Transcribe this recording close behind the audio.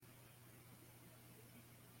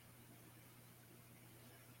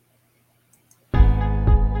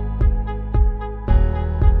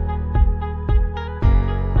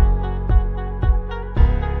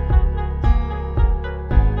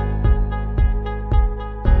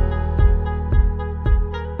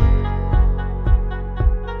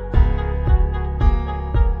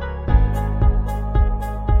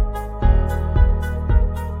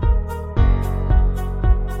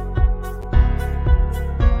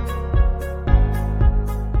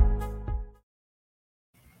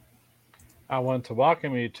I want to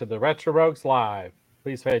welcome you to the Retro Rogues Live.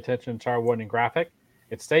 Please pay attention to our warning graphic.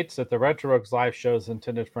 It states that the Retro Rogues Live show is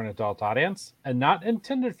intended for an adult audience and not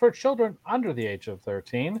intended for children under the age of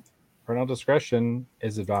 13. Parental discretion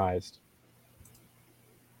is advised.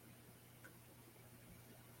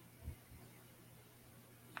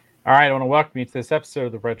 All right, I want to welcome you to this episode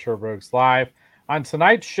of the Retro Rogues Live. On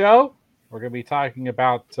tonight's show, we're going to be talking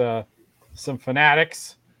about some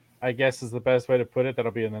fanatics, I guess is the best way to put it.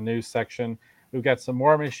 That'll be in the news section. We've got some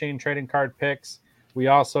War Machine trading card picks. We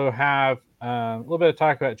also have a little bit of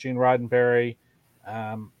talk about Gene Roddenberry,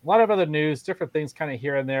 a lot of other news, different things kind of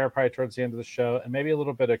here and there, probably towards the end of the show, and maybe a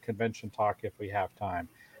little bit of convention talk if we have time.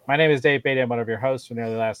 My name is Dave Beatty. I'm one of your hosts for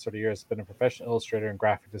nearly the last 30 years. I've been a professional illustrator and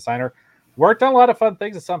graphic designer. Worked on a lot of fun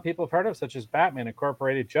things that some people have heard of, such as Batman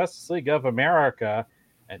Incorporated, Justice League of America,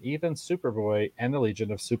 and even Superboy and the Legion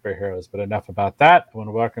of Superheroes. But enough about that. I want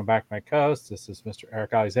to welcome back my co-host. This is Mr.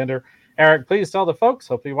 Eric Alexander. Eric, please tell the folks,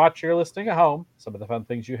 hopefully watching or listening at home, some of the fun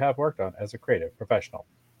things you have worked on as a creative professional.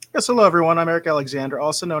 Yes, hello everyone. I'm Eric Alexander,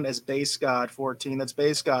 also known as Bass God 14. That's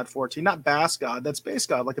Bass God 14, not Bass God. That's Bass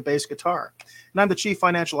God, like a bass guitar. And I'm the Chief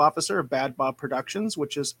Financial Officer of Bad Bob Productions,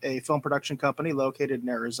 which is a film production company located in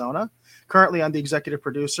Arizona. Currently, I'm the executive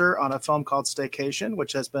producer on a film called Staycation,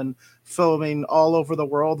 which has been filming all over the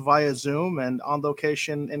world via Zoom and on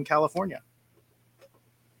location in California.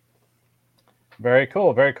 Very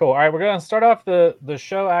cool, very cool. All right, we're going to start off the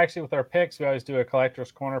show actually with our picks. We always do a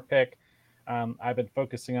collector's corner pick. I've been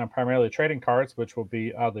focusing on primarily trading cards, which will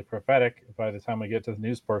be oddly prophetic by the time we get to the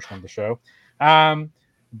news portion of the show.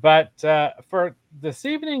 But for this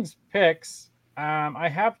evening's picks, I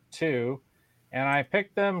have two, and I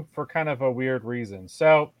picked them for kind of a weird reason.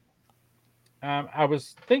 So I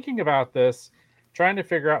was thinking about this, trying to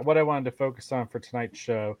figure out what I wanted to focus on for tonight's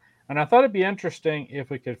show. And I thought it'd be interesting if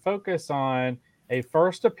we could focus on a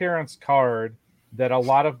first appearance card that a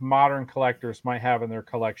lot of modern collectors might have in their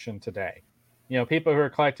collection today. You know, people who are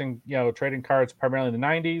collecting, trading cards primarily in the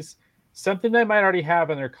 90s, something they might already have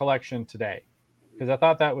in their collection today. Because I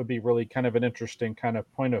thought that would be really kind of an interesting kind of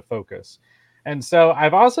point of focus. And so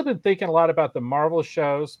I've also been thinking a lot about the Marvel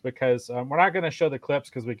shows because we're not going to show the clips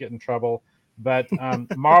because we get in trouble. But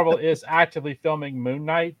Marvel is actively filming Moon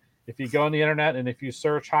Knight. If you go on the internet and if you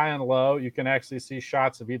search high and low, you can actually see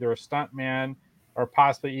shots of either a stuntman or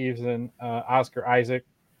possibly even Oscar Isaac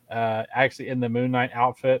actually in the Moon Knight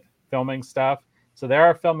outfit filming stuff. So they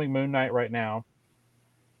are filming Moon Knight right now.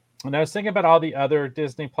 And I was thinking about all the other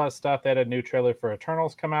Disney Plus stuff. They had a new trailer for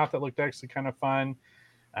Eternals come out that looked actually kind of fun.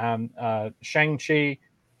 Shang-Chi,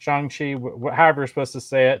 however you're supposed to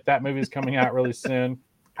say it, that movie's coming out really soon.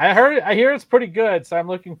 I hear it's pretty good, so I'm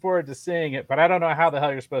looking forward to seeing it, but I don't know how the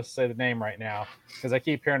hell you're supposed to say the name right now because I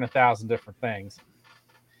keep hearing 1,000 different things.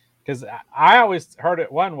 Because I always heard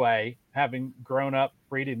it one way, having grown up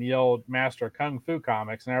reading the old Master of Kung Fu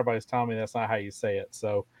comics, and everybody's telling me that's not how you say it.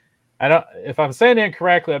 So if I'm saying it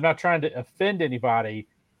incorrectly, I'm not trying to offend anybody.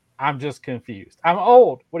 I'm just confused. I'm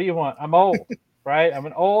old. What do you want? I'm old, right? I'm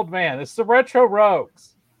an old man. This is the Retro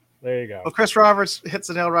Rogues. There you go. Well, Chris Roberts hits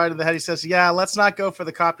the nail right in the head. He says, yeah, let's not go for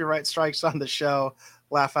the copyright strikes on the show.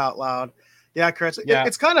 Laugh out loud. Yeah, Chris. Yeah.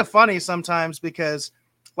 It's kind of funny sometimes because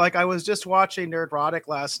like I was just watching Nerdrotic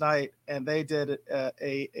last night and they did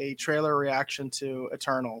a trailer reaction to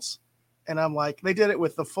Eternals. And I'm like, they did it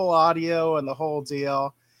with the full audio and the whole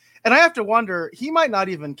deal. And I have to wonder, he might not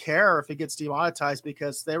even care if it gets demonetized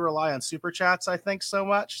because they rely on super chats, I think, so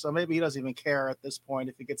much. So maybe he doesn't even care at this point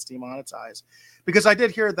if it gets demonetized. Because I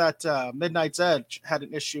did hear that Midnight's Edge had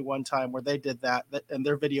an issue one time where they did that and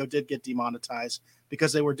their video did get demonetized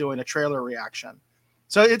because they were doing a trailer reaction.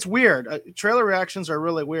 So it's weird. Trailer reactions are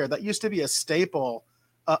really weird. That used to be a staple,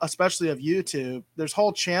 especially of YouTube. There's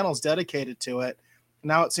whole channels dedicated to it.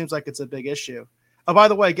 Now it seems like it's a big issue. Oh, by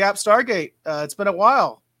the way, Gap Stargate, it's been a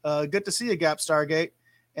while. Good to see you, Gap Stargate.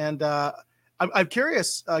 And I'm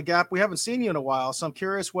curious, Gap, we haven't seen you in a while, so I'm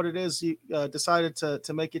curious what it is you decided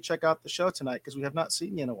to make you check out the show tonight because we have not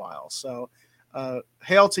seen you in a while. So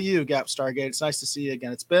hail to you, Gap Stargate. It's nice to see you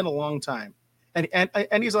again. It's been a long time.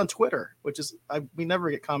 And he's on Twitter, which is we never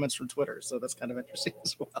get comments from Twitter, so that's kind of interesting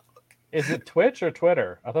as well. Is it Twitch or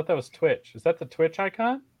Twitter? I thought that was Twitch. Is that the Twitch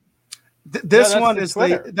icon? This one is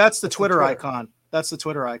that's the Twitter icon. That's the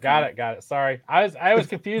Twitter icon. Got it. Sorry, I was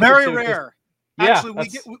confused. Very rare. Actually,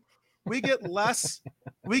 we get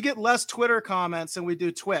less Twitter comments than we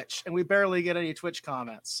do Twitch, and we barely get any Twitch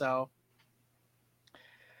comments. So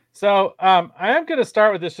I am going to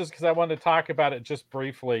start with this just because I wanted to talk about it just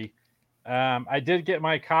briefly. I did get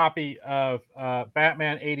my copy of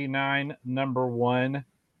Batman '89 #1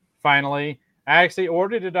 finally. I actually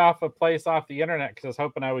ordered it off a place off the internet because I was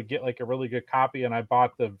hoping I would get like a really good copy, and I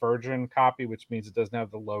bought the Virgin copy, which means it doesn't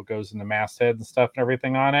have the logos and the masthead and stuff and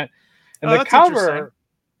everything on it. And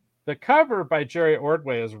the cover by Jerry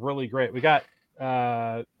Ordway is really great. We got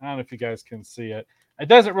I don't know if you guys can see it. It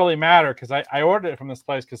doesn't really matter because I ordered it from this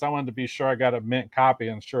place because I wanted to be sure I got a mint copy,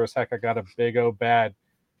 and sure as heck I got a big old bad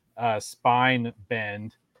spine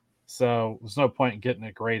bend. So there's no point in getting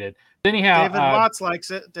it graded. Anyhow, David Motz likes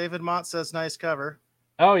it. David Motz says nice cover.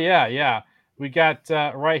 Oh yeah. We got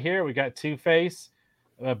right here. We got Two-Face,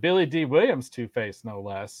 Billy D. Williams Two-Face, no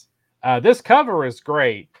less. This cover is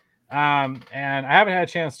great, and I haven't had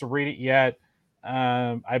a chance to read it yet.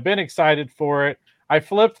 I've been excited for it. I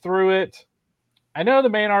flipped through it. I know the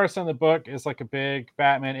main artist in the book is like a big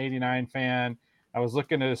Batman '89 fan. I was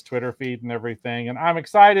looking at his Twitter feed and everything, and I'm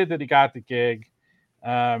excited that he got the gig.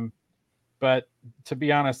 But to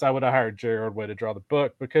be honest, I would have hired Jerry Ordway to draw the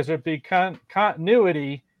book because there'd be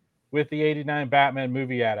continuity with the '89 Batman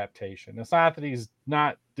movie adaptation. It's not that he's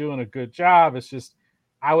not doing a good job. It's just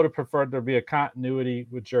I would have preferred there be a continuity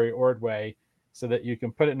with Jerry Ordway so that you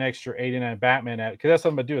can put it next to your '89 Batman ad. Because that's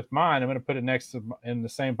what I'm going to do with mine. I'm going to put it next to in the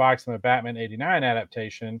same box of my Batman '89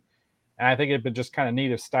 adaptation. And I think it'd been just kind of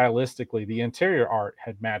neat if stylistically the interior art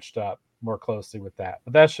had matched up more closely with that.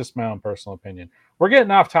 But that's just my own personal opinion. We're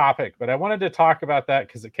getting off topic, but I wanted to talk about that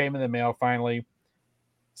because it came in the mail finally.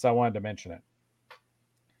 So I wanted to mention it.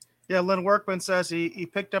 Yeah, Lynn Workman says he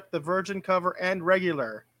picked up the Virgin cover and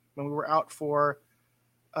regular when we were out for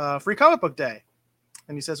Free Comic Book Day.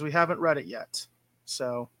 And he says we haven't read it yet.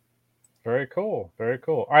 So very cool. Very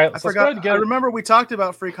cool. All right. I remember we talked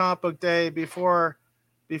about Free Comic Book Day before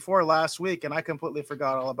last week, and I completely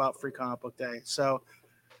forgot all about Free Comic Book Day. So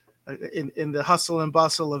in the hustle and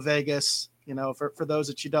bustle of Vegas, you know, for those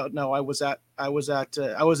that you don't know, I was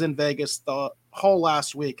in Vegas the whole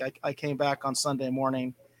last week. I came back on Sunday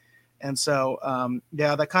morning. And so,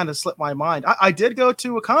 that kind of slipped my mind. I did go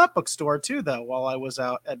to a comic book store too, though, while I was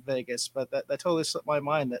out at Vegas, but that totally slipped my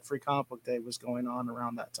mind that Free Comic Book Day was going on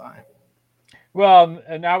around that time. Well,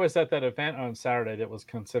 and I was at that event on Saturday that was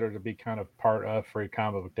considered to be kind of part of Free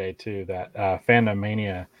Comic Book Day too, that Fandom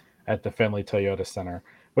Mania at the Findlay Toyota Center,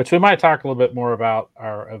 which we might talk a little bit more about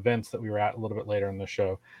our events that we were at a little bit later in the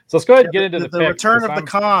show. So let's go ahead and get into the return of the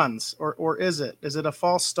cons, or is it a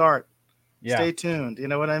false start? Yeah. Stay tuned. You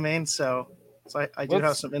know what I mean? So I do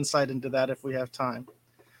have some insight into that if we have time.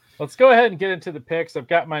 Let's go ahead and get into the picks. I've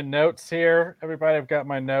got my notes here. Everybody, I've got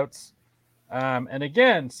my notes. And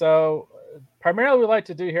again, so primarily we like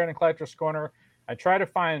to do here in the Collector's Corner, I try to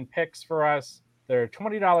find picks for us. They're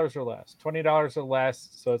 $20 or less. $20 or less.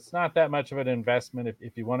 So it's not that much of an investment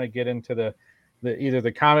if you want to get into the either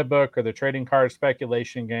the comic book or the trading card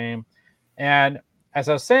speculation game. And as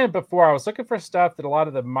I was saying before, I was looking for stuff that a lot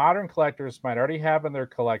of the modern collectors might already have in their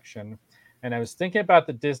collection. And I was thinking about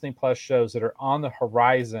the Disney Plus shows that are on the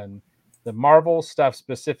horizon, the Marvel stuff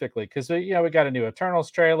specifically, because we got a new Eternals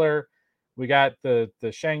trailer. We got the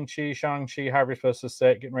Shang-Chi, however you're supposed to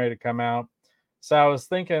say it, getting ready to come out. So I was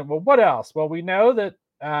thinking, well, what else? Well, we know that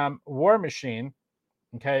War Machine,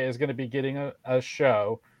 is going to be getting a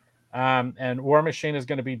show. And War Machine is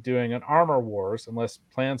going to be doing an Armor Wars, unless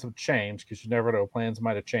plans have changed, because you never know, plans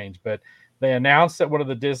might have changed. But they announced at one of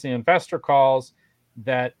the Disney investor calls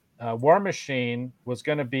that War Machine was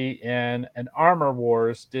going to be in an Armor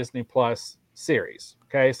Wars Disney Plus series.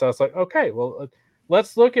 Okay, so it's like, okay, well,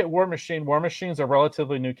 let's look at War Machine. War Machine's a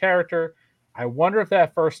relatively new character. I wonder if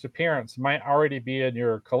that first appearance might already be in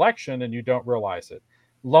your collection and you don't realize it.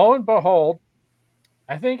 Lo and behold,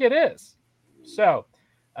 I think it is. So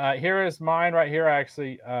here is mine right here. I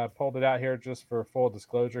actually pulled it out here just for full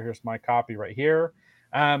disclosure. Here's my copy right here.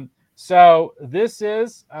 So this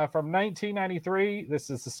is from 1993. This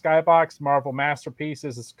is the Skybox Marvel Masterpiece.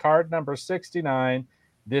 This is card number 69.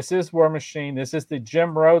 This is War Machine. This is the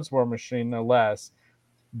Jim Rhodes War Machine, no less.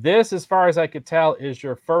 This, as far as I could tell, is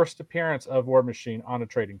your first appearance of War Machine on a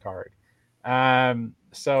trading card.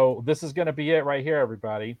 So this is going to be it right here,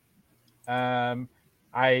 everybody.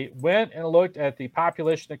 I went and looked at the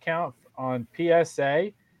population account on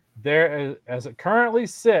PSA. There, as it currently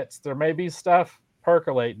sits, there may be stuff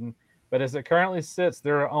percolating, but as it currently sits,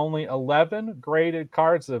 there are only 11 graded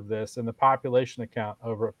cards of this in the population account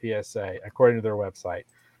over at PSA, according to their website.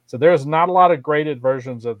 So there's not a lot of graded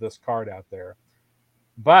versions of this card out there.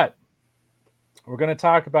 But we're going to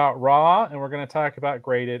talk about raw, and we're going to talk about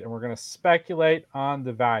graded, and we're going to speculate on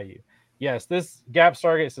the value. Yes, this Gap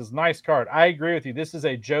Stargate says, nice card. I agree with you. This is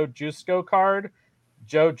a Joe Jusko card.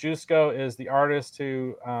 Joe Jusko is the artist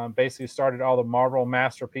who basically started all the Marvel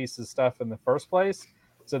Masterpieces stuff in the first place.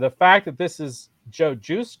 So the fact that this is Joe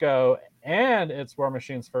Jusko and it's War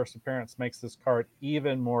Machine's first appearance makes this card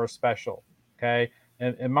even more special. Okay,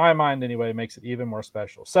 and in my mind anyway, it makes it even more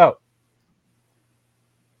special. So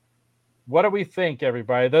what do we think,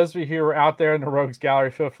 everybody? Those of you who are out there in the Rogues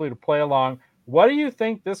Gallery, feel free to play along. What do you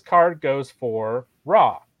think this card goes for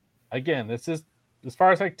raw? Again, this is, as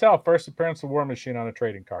far as I can tell, first appearance of War Machine on a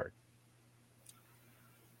trading card.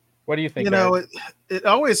 What do you think? It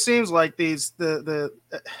always seems like the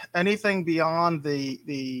anything beyond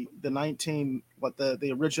the 19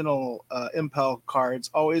 the original Impel cards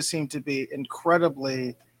always seem to be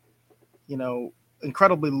incredibly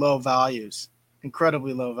low values.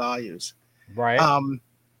 Right.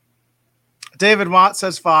 David Mott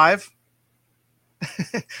says 5.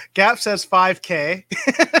 Gap says 5K.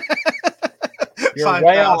 You're 5,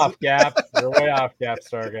 way 000. Off, Gap. You're way off, Gap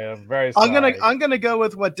Stargate. I'm very sorry. I'm gonna go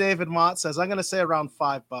with what David Mott says. I'm gonna say around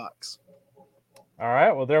 $5. All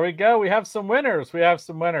right. Well, there we go. We have some winners.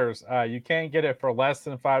 You can't get it for less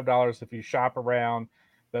than $5 if you shop around.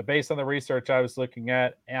 But based on the research I was looking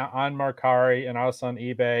at on Mercari and also on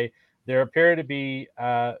eBay, there appear to be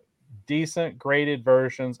decent graded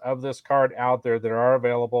versions of this card out there that are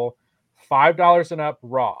available. $5 and up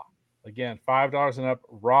raw. Again, $5 and up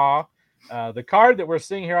raw. The card that we're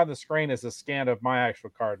seeing here on the screen is a scan of my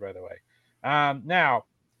actual card, by the way. Now,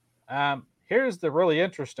 here's the really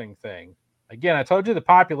interesting thing. Again, I told you the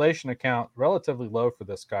population account relatively low for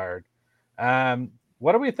this card.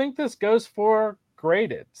 What do we think this goes for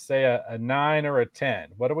graded? Say a 9 or a 10.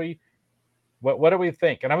 What do we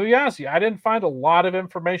think? And I'm gonna be honest with you, I didn't find a lot of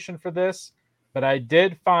information for this, but I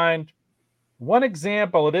did find one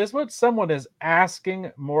example. It is what someone is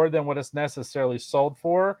asking more than what it's necessarily sold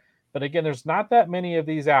for. But again, there's not that many of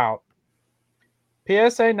these out.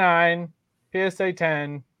 PSA 9, PSA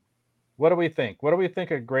 10. What do we think? What do we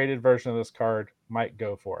think a graded version of this card might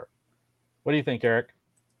go for? What do you think, Eric?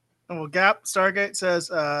 Well, Gap Stargate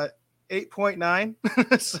says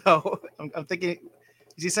 8.9. So I'm thinking,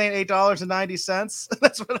 is he saying $8.90?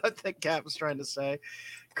 That's what I think Gap is trying to say.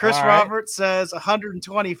 Chris Roberts says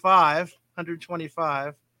 125.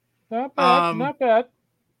 125. Not bad. Not bad.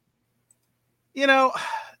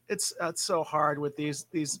 It's so hard with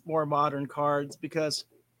these more modern cards because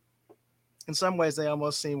in some ways they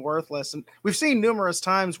almost seem worthless. And we've seen numerous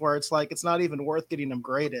times where it's like it's not even worth getting them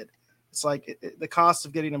graded. It's like the cost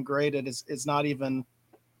of getting them graded is not even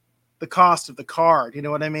the cost of the card. You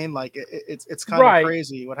know what I mean? Like it's kind of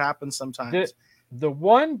crazy what happens sometimes. The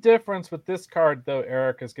one difference with this card, though,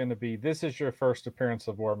 Eric, is going to be this is your first appearance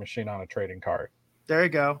of War Machine on a trading card. There you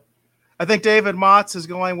go. I think David Motz is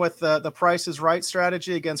going with the Price is Right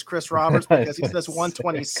strategy against Chris Roberts because he says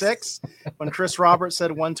 126 when Chris Roberts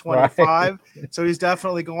said 125. Right. So he's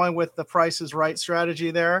definitely going with the Price is Right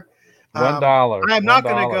strategy there. $1. I'm not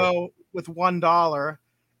going to go with $1.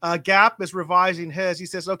 Gap is revising his. He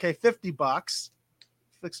says, okay, $50.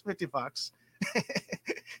 $50.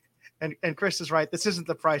 And Chris is right. This isn't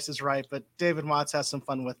the Price is Right, but David Motz has some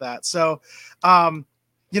fun with that. So,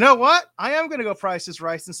 you know what? I am going to go Price is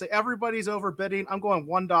Right and say everybody's overbidding. I'm going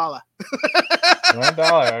 $1. $1.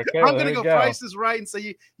 Okay, I'm going to go Price is Right and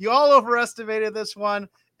say you all overestimated this one,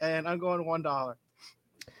 and I'm going $1. All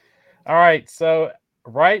right. So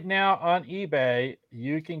right now on eBay,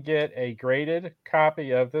 you can get a graded copy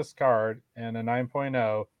of this card and a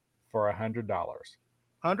 9.0 for $100.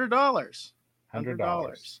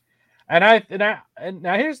 $100. And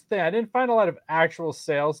now here's the thing. I didn't find a lot of actual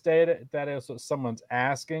sales data. That is what someone's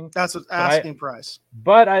asking. That's what's asking price.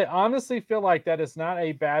 But I honestly feel like that is not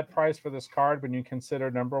a bad price for this card when you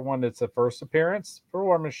consider, number one, it's a first appearance for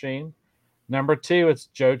War Machine. Number two, it's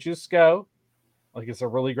Joju Sko. Like, it's a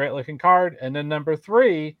really great looking card. And then number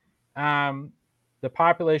three, the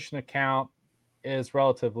population account is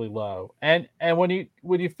relatively low. And when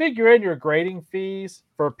you figure in your grading fees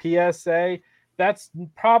for PSA, that's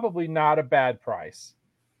probably not a bad price.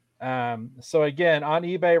 So again, on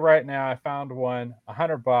eBay right now, I found one,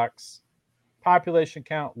 $100. Population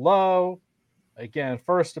count low. Again,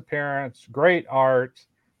 first appearance, great art.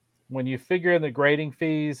 When you figure in the grading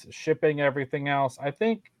fees, shipping, everything else, I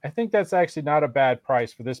think that's actually not a bad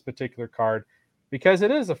price for this particular card because it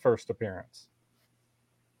is a first appearance.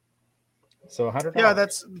 So $100. Yeah,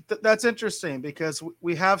 that's interesting because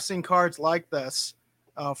we have seen cards like this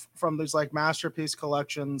from these like masterpiece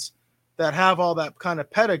collections that have all that kind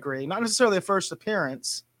of pedigree, not necessarily a first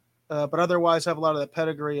appearance, but otherwise have a lot of the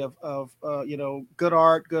pedigree of good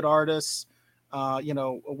art, good artists, a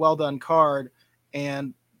well done card,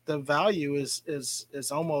 and the value is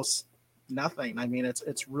almost nothing. I mean,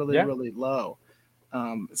 it's really really low.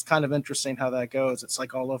 It's kind of interesting how that goes. It's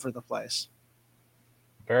like all over the place.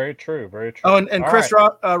 Very true. Very true. Oh, and Chris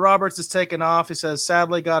Roberts is taking off. He says,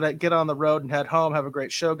 sadly, got to get on the road and head home. Have a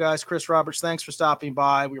great show, guys. Chris Roberts, thanks for stopping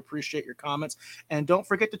by. We appreciate your comments. And don't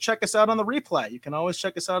forget to check us out on the replay. You can always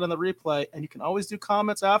check us out on the replay, and you can always do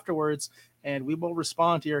comments afterwards, and we will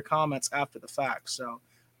respond to your comments after the fact. So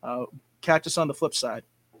catch us on the flip side.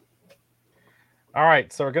 All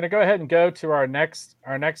right, so we're going to go ahead and go to our next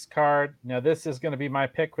card. Now, this is going to be my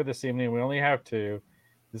pick for this evening. We only have two.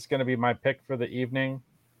 This is going to be my pick for the evening.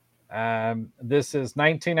 This is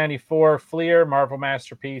 1994 Fleer Marvel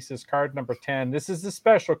Masterpieces card number 10. This is the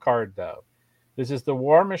special card, though. This is the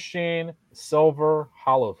War Machine Silver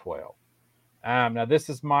Holofoil. Now, this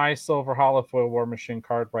is my Silver Holofoil War Machine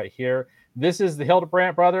card right here. This is the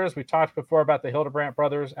Hildebrandt Brothers. We talked before about the Hildebrandt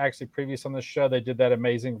Brothers. Actually, previous on the show, they did that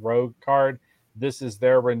amazing Rogue card. This is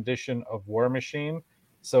their rendition of War Machine.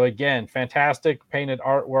 So, again, fantastic painted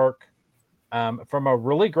artwork from a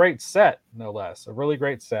really great set, no less. A really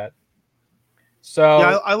great set. So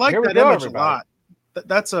yeah, I like that image a lot.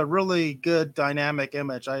 That's a really good dynamic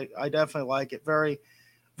image. I definitely like it. Very,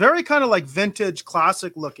 very kind of like vintage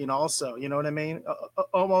classic looking also. You know what I mean?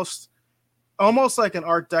 Almost like an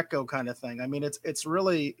Art Deco kind of thing. I mean, it's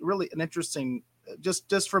really, really an interesting,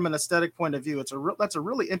 just from an aesthetic point of view, that's a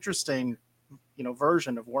really interesting,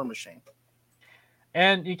 version of War Machine.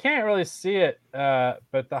 And you can't really see it, but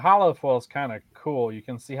the holofoil is kind of cool. You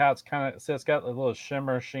can see how it's got a little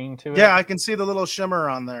shimmer sheen to it. Yeah, I can see the little shimmer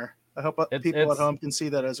on there. I hope people at home can see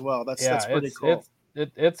that as well. That's pretty cool.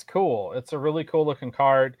 It's cool. It's a really cool looking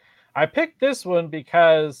card. I picked this one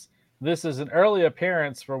because this is an early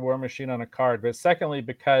appearance for War Machine on a card, but secondly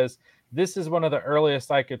because this is one of the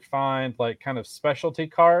earliest I could find like kind of specialty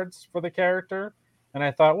cards for the character. And I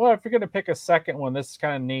thought, well, if you're going to pick a second one, this is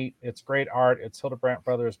kind of neat. It's great art. It's Hildebrandt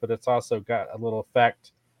Brothers, but it's also got a little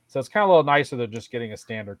effect. So it's kind of a little nicer than just getting a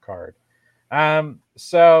standard card.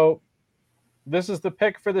 So this is the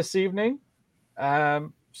pick for this evening.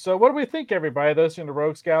 So what do we think, everybody? Those in the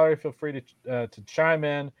Rogues Gallery, feel free to chime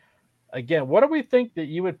in. Again, what do we think that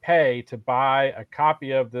you would pay to buy a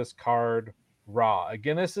copy of this card raw?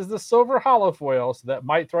 Again, this is the Silver Holofoil, so that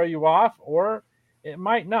might throw you off, or it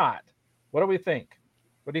might not. What do we think?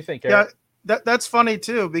 What do you think, Eric? Yeah, that's funny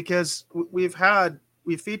too, because we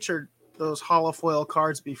featured those holofoil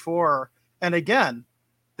cards before, and again,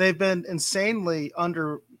 they've been insanely I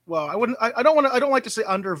don't like to say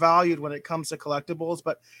undervalued when it comes to collectibles,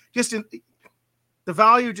 but just the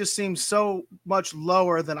value just seems so much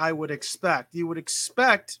lower than I would expect. I would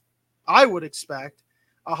expect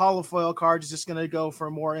a holofoil card is just going to go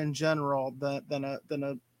for more in general than a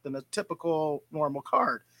typical normal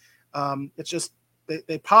card. It's just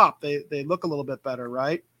they pop. They look a little bit better,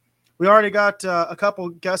 right? We already got a couple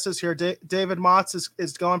guesses here. David Motz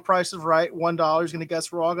is going price of right, $1. He's going to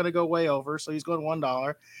guess we're all going to go way over, so he's going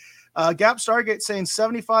 $1. Gap Stargate saying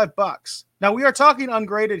 $75. Now we are talking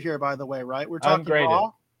ungraded here, by the way, right? We're talking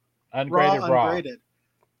ungraded. Ungraded.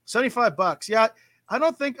 $75. Yeah, I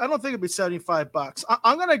don't think it'd be $75.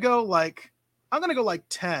 I'm gonna go like 10. I'm gonna go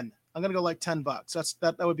like $10.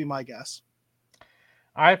 That would be my guess.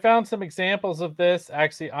 I found some examples of this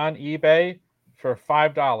actually on eBay for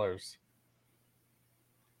 $5.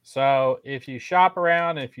 So if you shop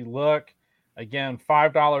around, if you look, again,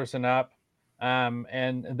 $5 and up.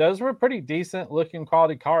 And those were pretty decent looking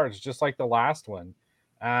quality cards, just like the last one.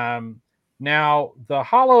 Now the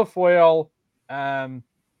holofoil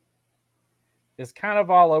is kind of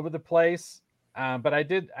all over the place. But I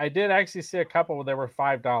did actually see a couple where they were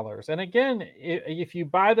 $5. And again, if you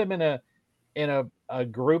buy them in a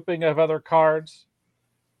grouping of other cards,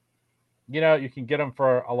 you can get them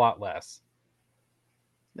for a lot less.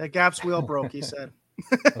 The Gap's wheel broke, he said.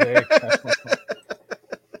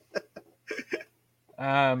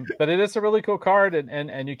 But it is a really cool card,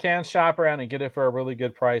 and you can shop around and get it for a really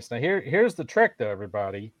good price. Now here's the trick though,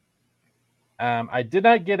 everybody. I did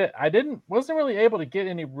not get it. Wasn't really able to get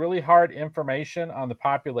any really hard information on the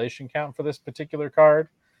population count for this particular card.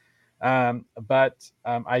 But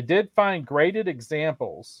I did find graded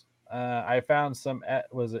examples. I found some,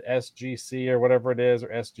 was it SGC or whatever it is, or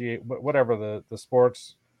SG, whatever the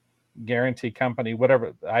sports guarantee company,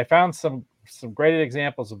 whatever. I found some graded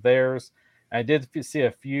examples of theirs. I did see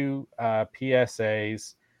a few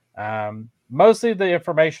PSAs. Mostly the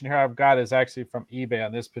information here I've got is actually from eBay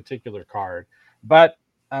on this particular card. But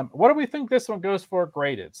what do we think this one goes for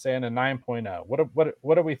graded, saying a 9.0?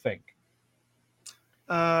 What do we think?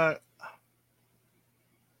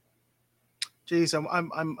 Geez,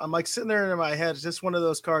 I'm like sitting there in my head. Is this one of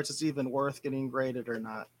those cards that's even worth getting graded or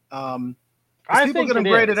not? People get them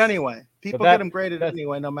graded anyway. People get them graded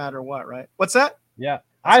anyway, no matter what, right? What's that? Yeah,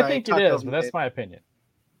 I think it is, but that's my opinion.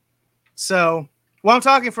 So, well, I'm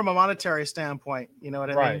talking from a monetary standpoint. You know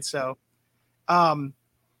what I mean? So,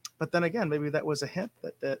 but then again, maybe that was a hint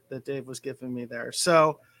that Dave was giving me there.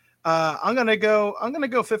 So, I'm gonna go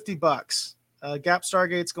 $50. Gap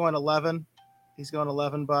Stargate's going 11. He's going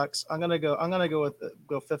 $11. I'm gonna go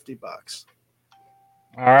go $50.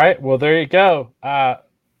 All right. Well, there you go.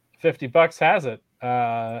 $50 has it.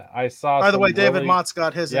 I saw. By the way, David really, Mott's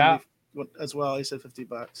got his in as well. He said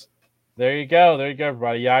 $50. There you go. There you go,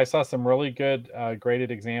 everybody. Yeah, I saw some really good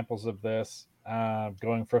graded examples of this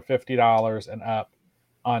going for $50 and up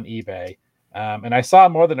on eBay. And I saw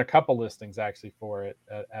more than a couple listings actually for it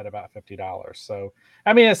at about $50. So,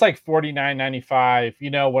 I mean, it's like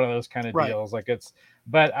 $49.95, one of those kind of deals. Like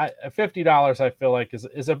but $50 I feel like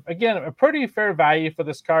is again, a pretty fair value for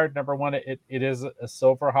this card. Number one, it is a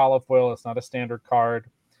silver holofoil. It's not a standard card.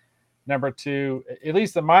 Number two, at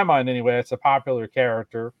least in my mind anyway, it's a popular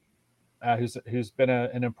character. Who's been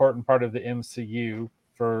an important part of the MCU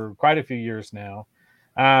for quite a few years now.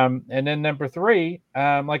 And then number three,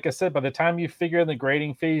 like I said, by the time you figure in the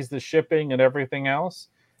grading fees, the shipping, and everything else,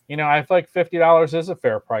 I feel like $50 is a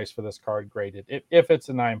fair price for this card graded if it's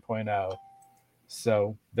a 9.0.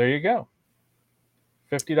 So there you go.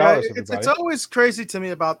 $50. Yeah, it's always crazy to me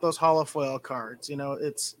about those holofoil cards.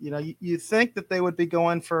 You think that they would be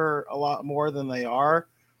going for a lot more than they are.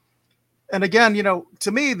 And again,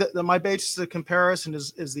 to me, my basis of comparison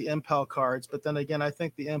is the Impel cards. But then again, I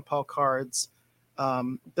think the Impel cards,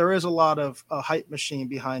 there is a lot of hype machine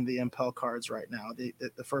behind the Impel cards right now, the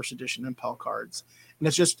first edition Impel cards. And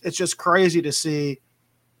it's just crazy to see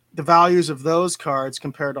the values of those cards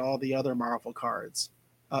compared to all the other Marvel cards,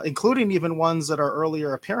 including even ones that are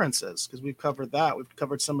earlier appearances, because we've covered that. We've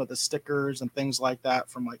covered some of the stickers and things like that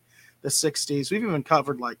from like the 60s. We've even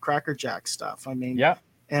covered like Cracker Jack stuff. I mean, yeah.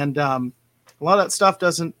 And a lot of that stuff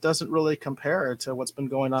doesn't really compare to what's been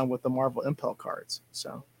going on with the Marvel Impel cards.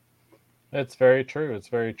 So it's very true. It's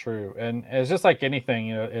very true. And it's just like anything,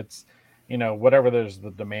 it's, whatever there's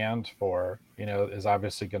the demand for, is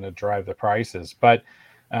obviously going to drive the prices. But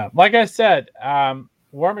like I said,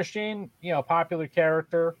 War Machine, popular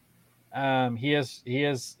character. He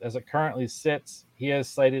is, as it currently sits, he is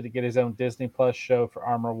slated to get his own Disney Plus show for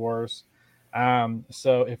Armor Wars.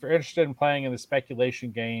 So if you're interested in playing in the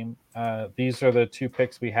speculation game, these are the two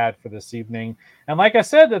picks we had for this evening. And like I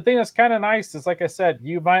said, the thing that's kind of nice is, like I said,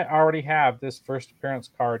 you might already have this first appearance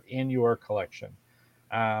card in your collection.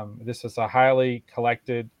 This is a highly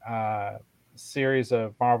collected series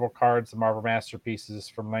of Marvel cards, the Marvel Masterpieces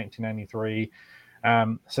from 1993.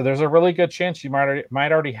 So there's a really good chance you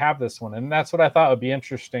might already have this one. And that's what I thought would be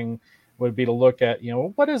interesting, would be to look at,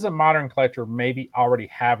 what does a modern collector maybe already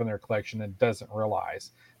have in their collection and doesn't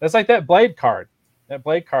realize. That's like that Blade card. That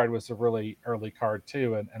Blade card was a really early card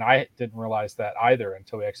too, and I didn't realize that either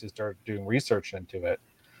until we actually started doing research into it.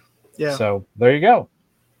 Yeah. So there you go.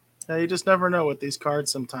 Yeah, you just never know with these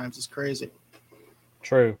cards sometimes. It's crazy.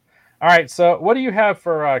 True. All right, so what do you have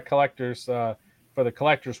for collectors, for the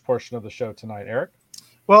collectors portion of the show tonight, Eric?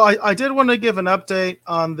 Well, I did want to give an update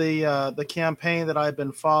on the campaign that I've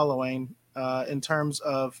been following in terms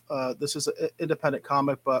of this is an independent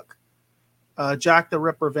comic book, Jack the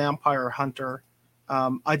Ripper Vampire Hunter.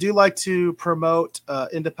 I do like to promote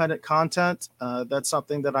independent content. That's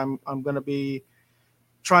something that I'm going to be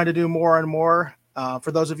trying to do more and more.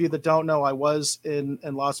 For those of you that don't know, I was in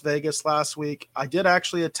Las Vegas last week. I did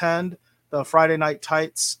actually attend the Friday Night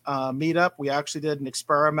Tights meetup. We actually did an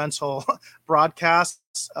experimental broadcast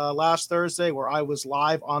last Thursday where I was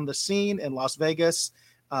live on the scene in Las Vegas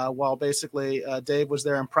while basically Dave was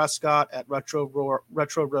there in Prescott at Retro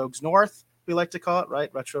Rogues North, we like to call it, right?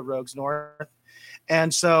 Retro Rogues North.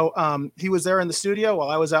 And so he was there in the studio while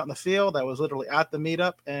I was out in the field. I was literally at the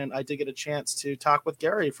meetup, and I did get a chance to talk with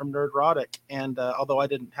Gary from Nerdrotic. And although I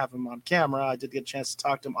didn't have him on camera, I did get a chance to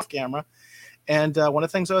talk to him off camera. And one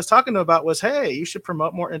of the things I was talking to him about was, hey, you should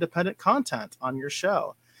promote more independent content on your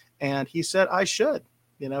show. And he said I should.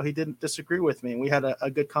 He didn't disagree with me. And we had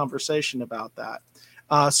a good conversation about that.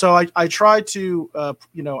 So I try to,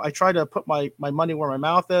 put my money where my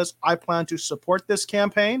mouth is. I plan to support this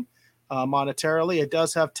campaign monetarily. It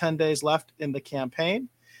does have 10 days left in the campaign.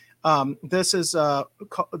 This is an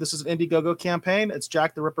Indiegogo campaign. It's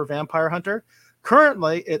Jack the Ripper Vampire Hunter.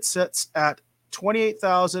 Currently, it sits at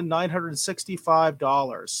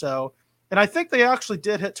 $28,965. So, and I think they actually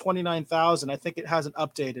did hit 29,000. I think it hasn't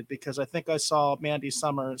updated because I think I saw Mandy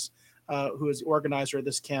Summers, who is the organizer of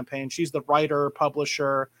this campaign. She's the writer,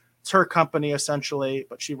 publisher. It's her company essentially,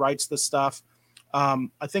 but she writes the stuff. I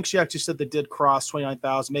think she actually said they did cross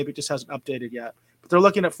 29,000. Maybe it just hasn't updated yet. But they're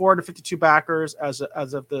looking at 452 backers as of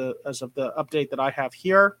the update that I have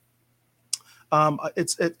here.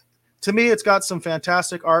 To me, it's got some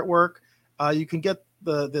fantastic artwork. You can get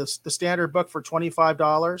the standard book for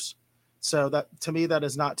 $25. So that, to me, that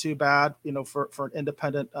is not too bad, for an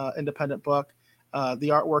independent book. The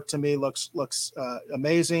artwork to me looks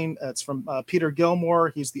amazing. It's from Peter Gilmore.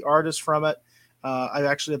 He's the artist from it. I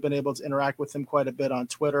actually have been able to interact with him quite a bit on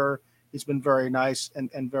Twitter. He's been very nice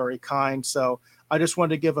and very kind. So I just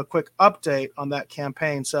wanted to give a quick update on that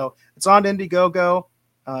campaign. So it's on Indiegogo,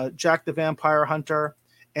 Jack the Vampire Hunter.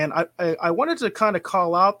 And I wanted to kind of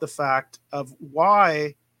call out the fact of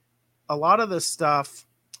why a lot of this stuff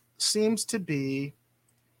seems to be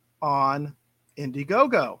on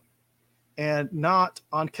Indiegogo and not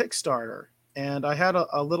on Kickstarter. And I had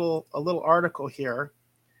a little article here,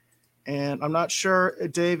 and I'm not sure,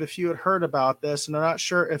 Dave, if you had heard about this, and I'm not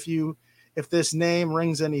sure if this name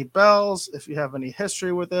rings any bells, if you have any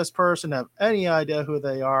history with this person, have any idea who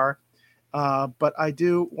they are, but I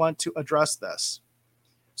do want to address this.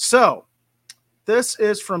 So this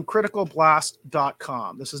is from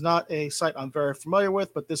criticalblast.com. This is not a site I'm very familiar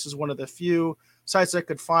with, but this is one of the few sites I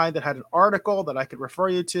could find that had an article that I could refer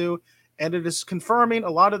you to, and it is confirming a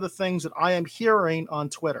lot of the things that I am hearing on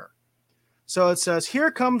Twitter. So it says,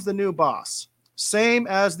 here comes the new boss, same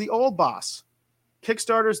as the old boss.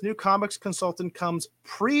 Kickstarter's new comics consultant comes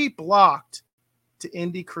pre-blocked to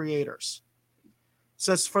indie creators.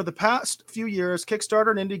 Says for the past few years,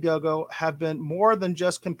 Kickstarter and Indiegogo have been more than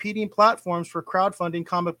just competing platforms for crowdfunding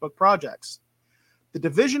comic book projects. The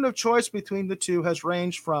division of choice between the two has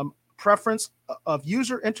ranged from preference of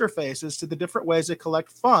user interfaces to the different ways they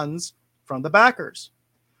collect funds from the backers.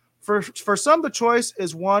 For some, the choice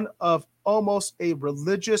is one of almost a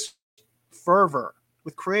religious fervor,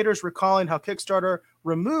 with creators recalling how Kickstarter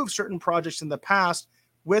removed certain projects in the past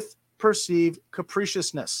with perceived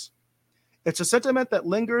capriciousness. It's a sentiment that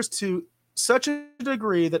lingers to such a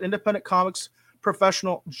degree that independent comics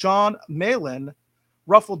professional John Malin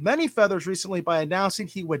ruffled many feathers recently by announcing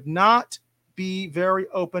he would not be very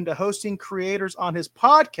open to hosting creators on his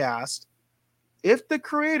podcast if the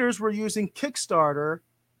creators were using Kickstarter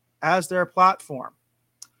as their platform.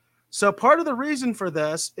 So part of the reason for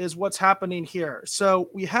this is what's happening here. So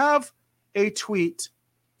we have a tweet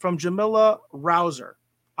from Jamila Rouser.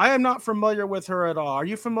 I am not familiar with her at all. Are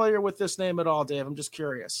you familiar with this name at all, Dave? I'm just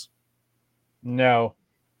curious. No.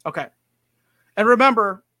 Okay. And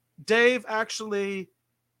remember, Dave actually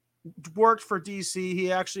worked for DC.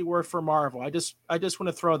 He actually worked for Marvel. I just want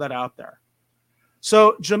to throw that out there.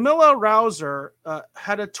 So Jamila Rouser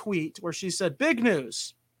had a tweet where she said, big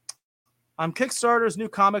news. I'm Kickstarter's new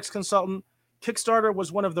comics consultant. Kickstarter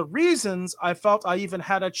was one of the reasons I felt I even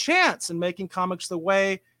had a chance in making comics the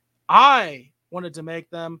way I wanted to make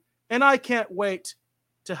them, and I can't wait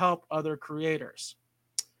to help other creators.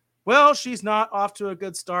 Well, she's not off to a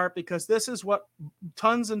good start, because this is what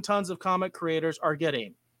tons and tons of comic creators are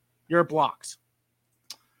getting. You're blocked.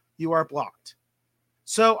 You are blocked.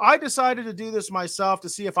 So I decided to do this myself to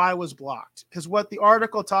see if I was blocked, because what the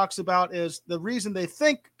article talks about is the reason they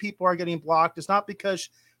think people are getting blocked is not because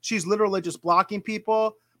she's literally just blocking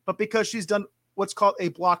people, but because she's done what's called a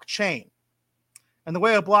blockchain. And the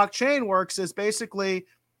way a blockchain works is basically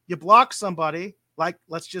you block somebody, like,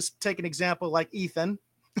 let's just take an example like Ethan,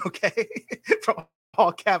 okay, from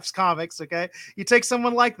All Caps Comics, okay? You take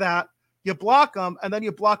someone like that, you block them, and then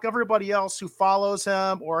you block everybody else who follows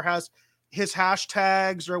him or has his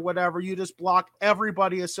hashtags or whatever. You just block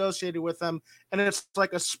everybody associated with him, and it's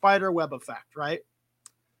like a spider web effect, right?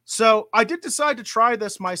 So I did decide to try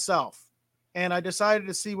this myself, and I decided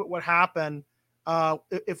to see what would happen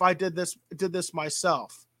if I did this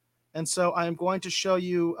myself. And so I'm going to show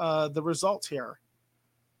you the results here.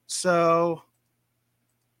 So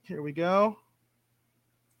here we go.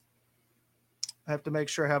 I have to make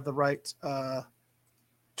sure I have the right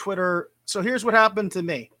Twitter. So here's what happened to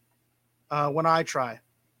me when I try.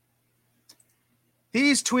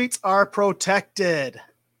 These tweets are protected.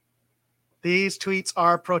 These tweets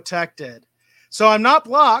are protected. So I'm not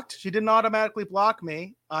blocked. She didn't automatically block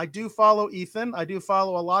me. I do follow Ethan. I do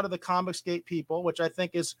follow a lot of the Comicsgate people, which I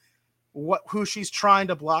think is who she's trying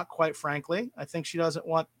to block, quite frankly. I think she doesn't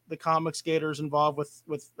want the Comicsgaters involved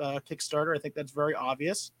with Kickstarter. I think that's very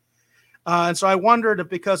obvious. And so I wondered if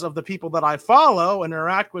because of the people that I follow and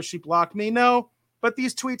interact with, she blocked me. No, but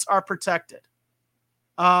these tweets are protected.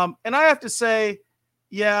 And I have to say,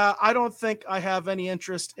 yeah, I don't think I have any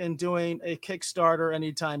interest in doing a Kickstarter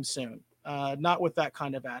anytime soon. Not with that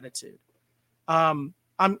kind of attitude. I'm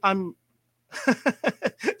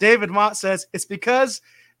David Mott says it's because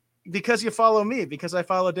you follow me, because I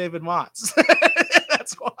follow David Motts.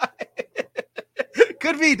 That's why.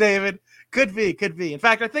 Could be, David. Could be. In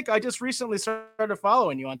fact, I think I just recently started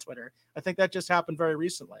following you on Twitter. I think that just happened very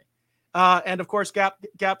recently. And of course, Gap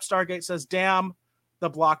Stargate says, "Damn the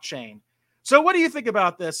blockchain." So, what do you think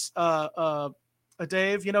about this,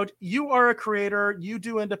 Dave? You know, you are a creator. You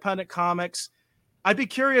do independent comics. I'd be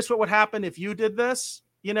curious what would happen if you did this.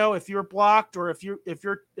 You know, if you're blocked or if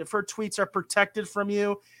her tweets are protected from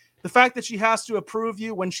you. The fact that she has to approve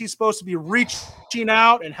you when she's supposed to be reaching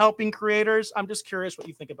out and helping creators. I'm just curious what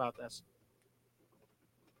you think about this.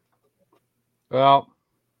 Well,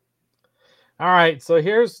 all right. So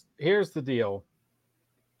here's the deal.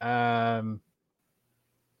 I've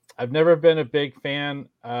never been a big fan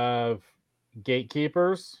of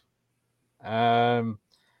gatekeepers for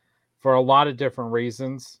a lot of different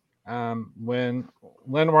reasons. When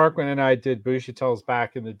Len Markman and I did Bushy Tales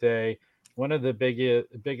back in the day, one of the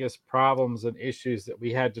biggest problems and issues that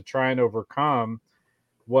we had to try and overcome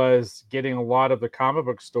was getting a lot of the comic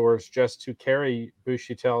book stores just to carry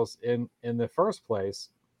Bushy Tales in the first place.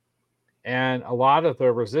 And a lot of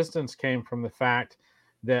the resistance came from the fact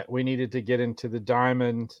that we needed to get into the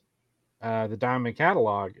Diamond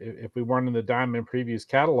catalog. If we weren't in the Diamond Previews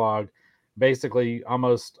catalog, basically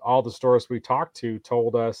almost all the stores we talked to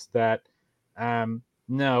told us that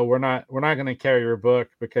no, we're not going to carry your book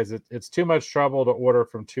because it's too much trouble to order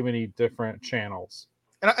from too many different channels.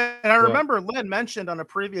 And I remember Lynn mentioned on a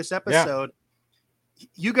previous episode,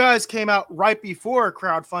 you guys came out right before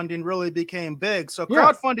crowdfunding really became big. So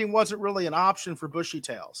crowdfunding wasn't really an option for Bushy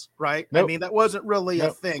Tales, right? Nope. I mean, that wasn't really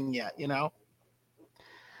a thing yet, you know?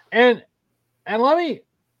 And let me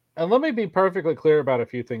be perfectly clear about a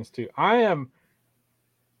few things too. I'm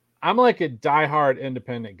like a diehard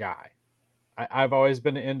independent guy. I've always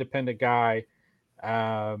been an independent guy.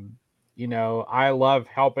 You know, I love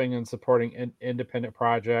helping and supporting independent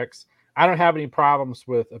projects. I don't have any problems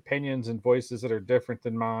with opinions and voices that are different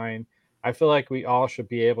than mine. I feel like we all should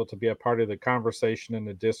be able to be a part of the conversation and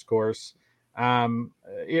the discourse,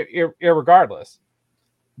 irregardless.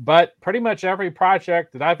 But pretty much every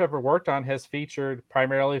project that I've ever worked on has featured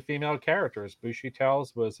primarily female characters. Bushy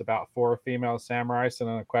Tales was about 4 female samurai sent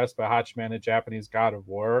on a quest by Hachiman, a Japanese god of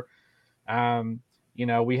war. You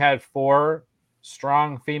know, we had 4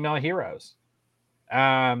 strong female heroes.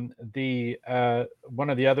 One of the other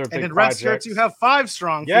big in projects, Red Skirts, you have 5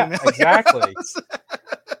 strong female exactly. heroes.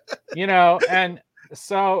 You know, and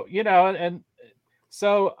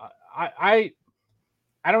so I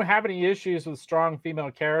don't have any issues with strong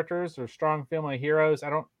female characters or strong female heroes. I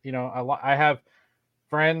don't, you know, I have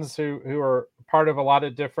friends who are part of a lot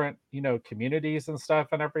of different, you know, communities and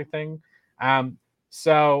stuff and everything.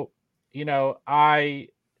 So, you know,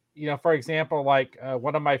 for example, like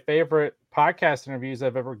one of my favorite podcast interviews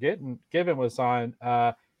I've ever given was on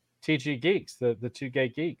TG Geeks, the 2 gay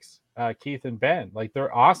geeks, Keith and Ben. Like,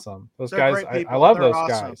 they're awesome. Those guys, I love those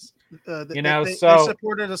guys. They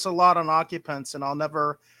supported us a lot on Occupants, and I'll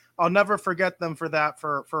never forget them for that,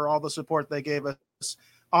 for all the support they gave us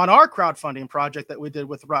on our crowdfunding project that we did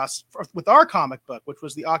with Russ with our comic book, which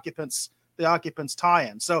was the Occupants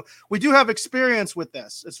tie-in. So we do have experience with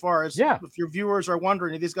this, as far as if your viewers are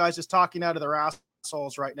wondering, are these guys just talking out of their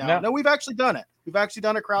assholes right now? No, we've actually done it. We've actually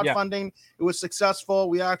done a crowdfunding. It was successful.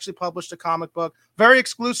 We actually published a comic book, very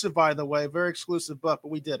exclusive, by the way, very exclusive book, but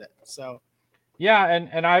we did it. So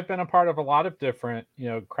and I've been a part of a lot of different, you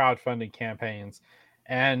know, crowdfunding campaigns,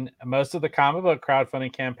 and most of the comic book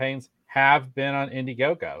crowdfunding campaigns have been on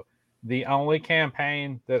Indiegogo. The only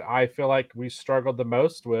campaign that I feel like we struggled the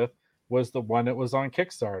most with was the one that was on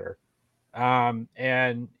Kickstarter.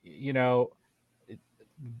 And, you know,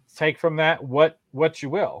 take from that what you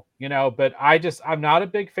will, you know, but I'm not a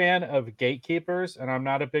big fan of gatekeepers, and I'm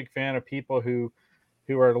not a big fan of people who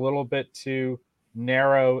are a little bit too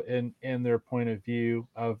narrow in their point of view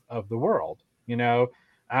of the world. You know,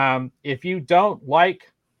 if you don't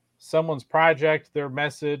like someone's project, their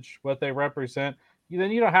message, what they represent,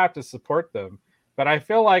 then you don't have to support them. But I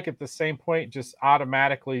feel like at the same point, just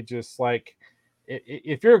automatically, just like,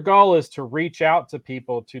 if your goal is to reach out to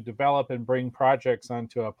people to develop and bring projects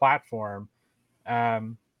onto a platform,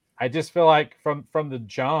 I just feel like from the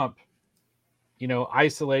jump, you know,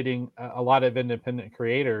 isolating a lot of independent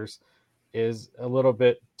creators is a little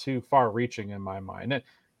bit too far reaching in my mind.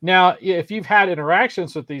 Now, if you've had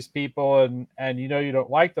interactions with these people and you know you don't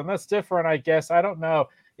like them, that's different, I guess. I don't know.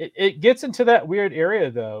 It gets into that weird area,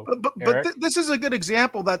 though. But this is a good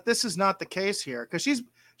example that this is not the case here, because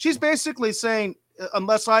she's basically saying,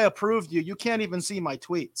 unless I approved you, you can't even see my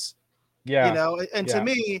tweets. Yeah, you know. And to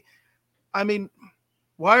me, I mean,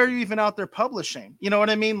 why are you even out there publishing? You know what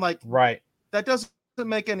I mean? Like, right. That doesn't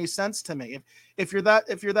make any sense to me. If you're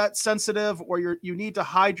that sensitive or you need to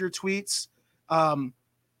hide your tweets,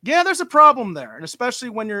 yeah, there's a problem there. And especially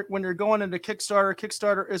when you're going into Kickstarter.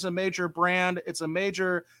 Kickstarter is a major brand. It's a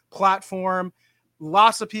major platform.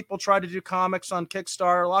 Lots of people try to do comics on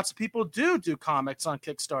Kickstarter. Lots of people do comics on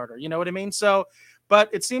Kickstarter. You know what I mean? So, but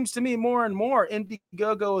it seems to me more and more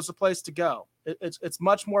Indiegogo is a place to go. It's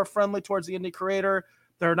much more friendly towards the indie creator.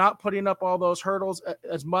 They're not putting up all those hurdles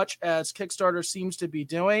as much as Kickstarter seems to be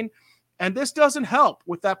doing. And this doesn't help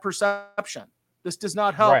with that perception. This does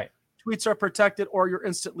not help. Right. Tweets are protected or you're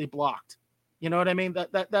instantly blocked. You know what I mean?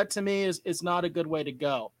 That to me is not a good way to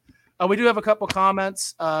go. We do have a couple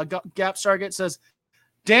comments. Gap Stargate says,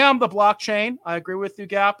 damn the blockchain. I agree with you,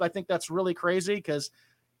 Gap. I think that's really crazy because,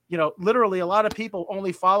 literally a lot of people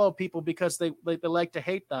only follow people because they like to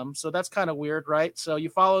hate them. So that's kind of weird, right? So you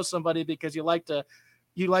follow somebody because you like to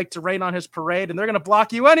rain on his parade, and they're going to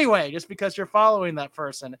block you anyway just because you're following that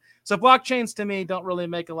person. So blockchains to me don't really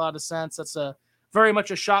make a lot of sense. That's very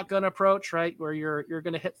much a shotgun approach, right? Where you're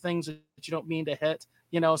going to hit things that you don't mean to hit,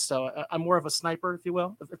 so I'm more of a sniper, if you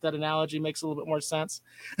will, if that analogy makes a little bit more sense.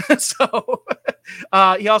 So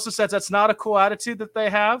he also says that's not a cool attitude that they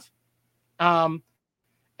have.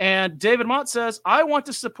 And David Mott says, I want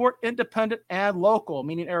to support independent and local,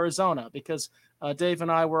 meaning Arizona, because Dave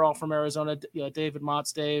and I were all from Arizona. David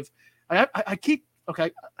Mott's Dave. I keep,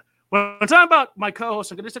 okay. When I'm talking about my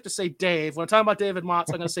co-host, I'm going to just have to say Dave. When I'm talking about David Motz,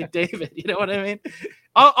 I'm going to say David. You know what I mean?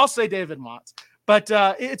 I'll say David Motz. But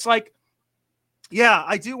it's like, yeah,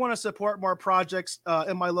 I do want to support more projects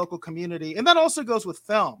in my local community. And that also goes with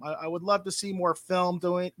film. I would love to see more film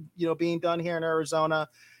being done here in Arizona.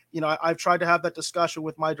 I've tried to have that discussion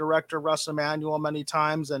with my director, Russ Emanuel, many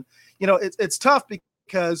times. And, it's tough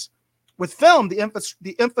because with film,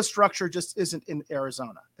 the infrastructure just isn't in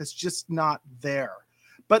Arizona. It's just not there.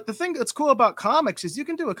 But the thing that's cool about comics is you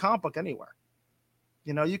can do a comic book anywhere.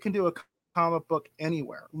 You can do a comic book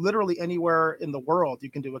anywhere, literally anywhere in the world. You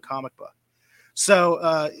can do a comic book.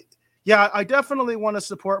 So, yeah, I definitely want to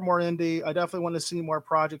support more indie. I definitely want to see more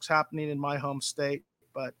projects happening in my home state.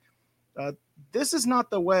 But this is not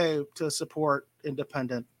the way to support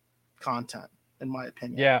independent content, in my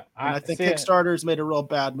opinion. Yeah, I think Kickstarter's made a real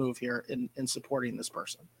bad move here in supporting this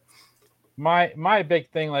person. My big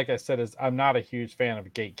thing, like I said, is I'm not a huge fan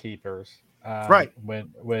of gatekeepers. Right.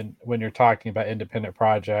 When you're talking about independent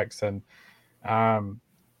projects and,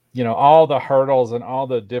 all the hurdles and all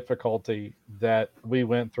the difficulty that we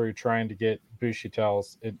went through trying to get Bushy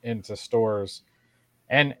Tales into stores.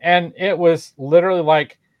 And it was literally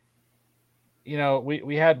like,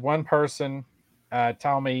 we had one person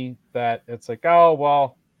tell me that it's like, oh,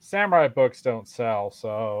 well, samurai books don't sell.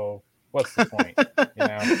 So what's the point?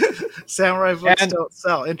 Samurai books don't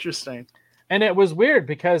sell. Interesting. And it was weird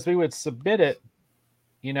because we would submit it,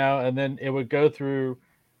 and then it would go through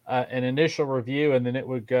an initial review, and then it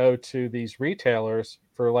would go to these retailers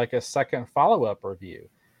for like a second follow-up review.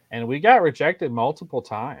 And we got rejected multiple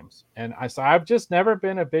times. And I've just never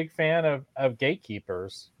been a big fan of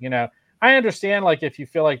gatekeepers. I understand, like, if you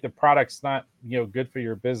feel like the product's not, good for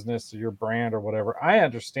your business or your brand or whatever, I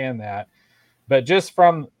understand that. But just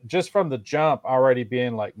from the jump already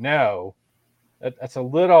being like, no, it's a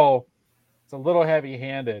little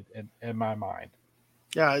heavy-handed in my mind.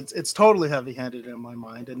 Yeah, it's totally heavy-handed in my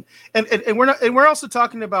mind. And we're also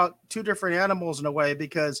talking about two different animals in a way,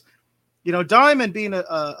 because, Diamond being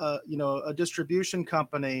a distribution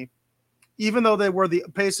company, even though they were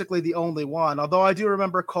basically the only one, although I do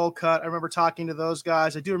remember Cold Cut, I remember talking to those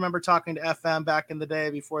guys. I do remember talking to FM back in the day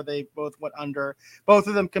before they both went under, both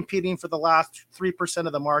of them competing for the last 3%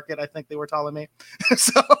 of the market, I think they were telling me.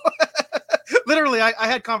 So literally, I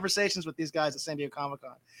had conversations with these guys at San Diego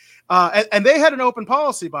Comic-Con. And they had an open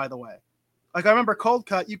policy, by the way. Like, I remember Cold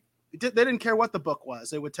Cut, they didn't care what the book was.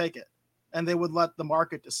 They would take it, and they would let the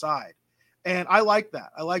market decide. And I like that.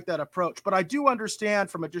 I like that approach. But I do understand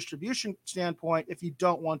from a distribution standpoint if you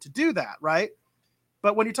don't want to do that, right?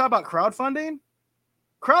 But when you talk about crowdfunding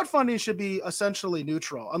should be essentially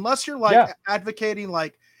neutral, unless you're advocating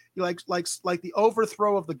like the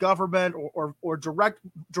overthrow of the government or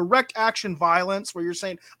direct action violence, where you're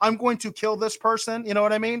saying, I'm going to kill this person. You know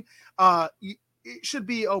what I mean? It should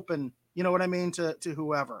be open. You know what I mean? To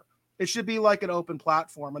whoever. It should be like an open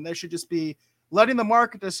platform, and they should just be letting the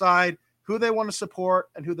market decide who they want to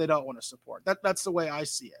support and who they don't want to support. That's the way I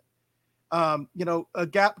see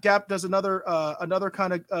it. Gap does another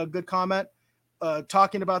kind of good comment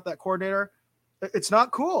talking about that coordinator. It's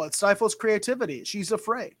not cool. It stifles creativity. She's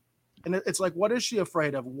afraid. And it's like, what is she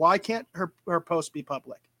afraid of? Why can't her posts be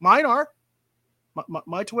public? Mine are.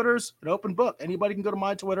 My Twitter's an open book. Anybody can go to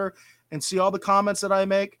my Twitter and see all the comments that I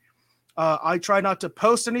make. I try not to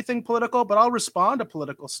post anything political, but I'll respond to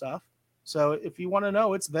political stuff. So if you want to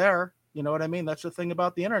know, it's there. You know what I mean? That's the thing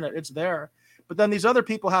about the internet. It's there. But then these other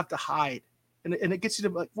people have to hide. And it gets you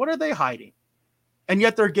to like, what are they hiding? And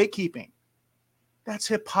yet they're gatekeeping. That's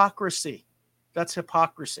hypocrisy. That's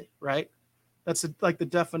hypocrisy, right? That's like the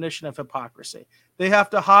definition of hypocrisy. They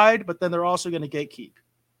have to hide, but then they're also going to gatekeep.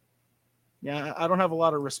 Yeah, I don't have a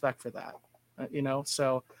lot of respect for that,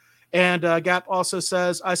 so. And Gap also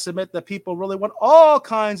says, I submit that people really want all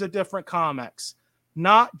kinds of different comics,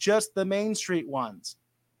 not just the Main Street ones.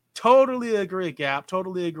 Totally agree, Gap.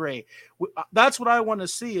 Totally agree. That's what I want to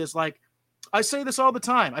see is like, I say this all the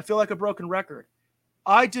time. I feel like a broken record.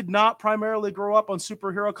 I did not primarily grow up on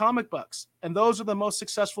superhero comic books, and those are the most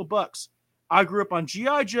successful books. I grew up on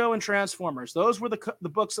G.I. Joe and Transformers. Those were the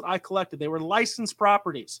books that I collected. They were licensed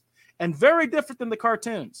properties and very different than the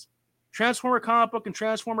cartoons. Transformer comic book and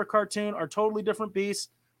Transformer cartoon are totally different beasts.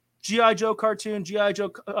 G.I. Joe cartoon, G.I. Joe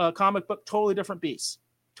comic book, totally different beasts.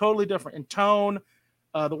 Totally different in tone,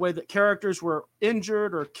 the way that characters were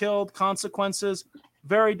injured or killed, consequences,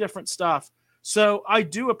 very different stuff. So I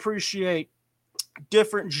do appreciate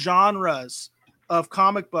different genres of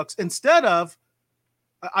comic books instead of,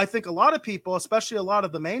 I think a lot of people, especially a lot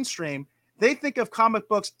of the mainstream, they think of comic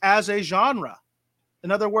books as a genre.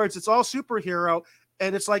 In other words, it's all superhero.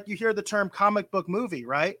 And it's like you hear the term comic book movie,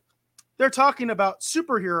 right? They're talking about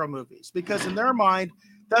superhero movies because in their mind,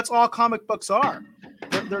 that's all comic books are.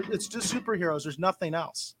 It's just superheroes. There's nothing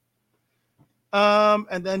else.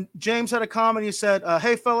 And then James had a comment. He said,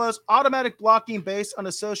 hey, fellas, automatic blocking based on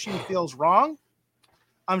association feels wrong.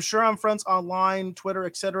 I'm sure I'm friends online, Twitter,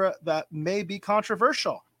 etc. That may be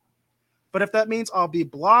controversial. But if that means I'll be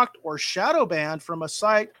blocked or shadow banned from a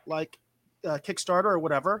site like Kickstarter or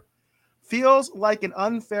whatever, feels like an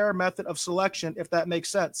unfair method of selection, if that makes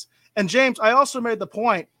sense. And James, I also made the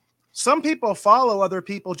point, some people follow other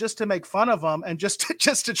people just to make fun of them and just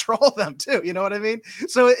to troll them too. You know what I mean?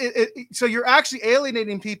 So so you're actually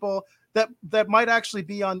alienating people that might actually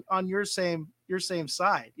be on your same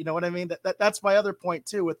side. You know what I mean? That's my other point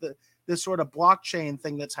too, with this sort of blockchain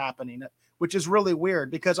thing that's happening, which is really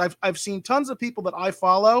weird because I've seen tons of people that I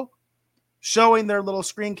follow showing their little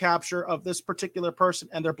screen capture of this particular person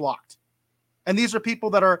and they're blocked. And these are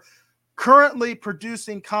people that are currently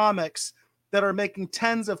producing comics that are making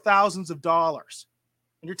tens of thousands of dollars.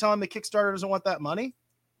 And you're telling me Kickstarter doesn't want that money?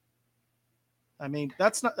 I mean,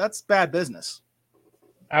 that's bad business.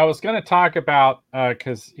 I was going to talk about,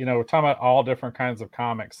 because, we're talking about all different kinds of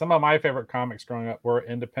comics. Some of my favorite comics growing up were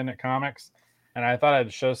independent comics. And I thought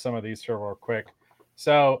I'd show some of these here real quick.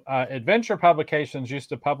 So Adventure Publications used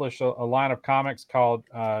to publish a line of comics called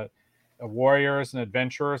Warriors and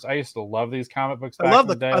Adventurers. I used to love these comic books back in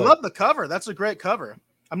the day. I love the cover. That's a great cover.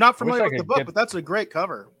 I'm not familiar with the book, but that's a great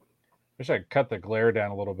cover. Wish I could cut the glare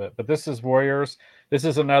down a little bit. But this is Warriors. This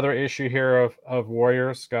is another issue here of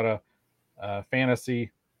Warriors. Got a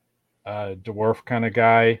fantasy dwarf kind of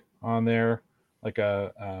guy on there, like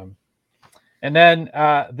and then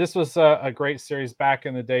this was a great series back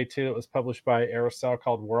in the day too. It was published by Aerosol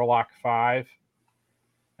called Warlock 5.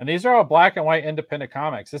 And these are all black and white independent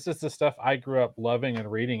comics. This is the stuff I grew up loving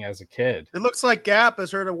and reading as a kid. It looks like Gap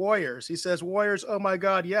has heard of Warriors. He says Warriors. Oh my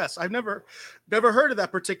God, yes. I've never heard of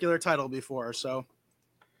that particular title before. So,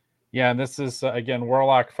 yeah, and this is again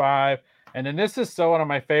Warlock 5, and then this is still one of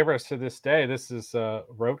my favorites to this day. This is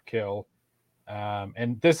Roadkill,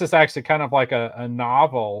 and this is actually kind of like a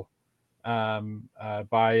novel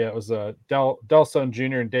by it was Del Sol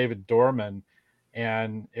Jr. and David Dorman.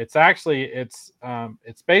 And it's actually it's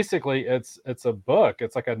basically it's a book.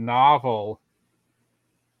 It's like a novel.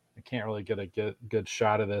 I can't really get a good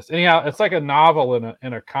shot of this. Anyhow, it's like a novel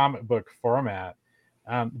in a comic book format.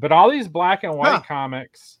 But all these black and white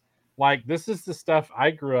comics, like this is the stuff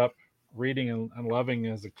I grew up reading and loving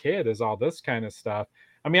as a kid. Is all this kind of stuff.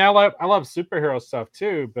 I mean, I love superhero stuff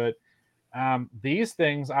too, but these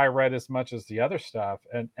things I read as much as the other stuff,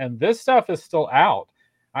 and this stuff is still out.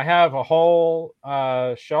 I have a whole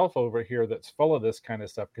shelf over here that's full of this kind of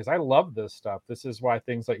stuff because I love this stuff. This is why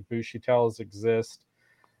things like Bushy Tales exist,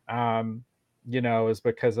 is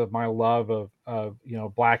because of my love of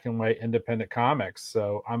black and white independent comics.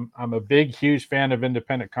 So I'm a big, huge fan of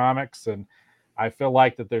independent comics, and I feel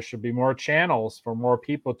like that there should be more channels for more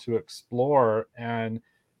people to explore and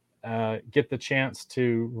get the chance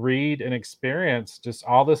to read and experience just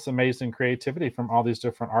all this amazing creativity from all these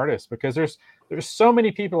different artists, because there's so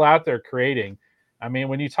many people out there creating. I mean,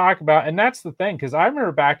 when you talk about, and that's the thing, because I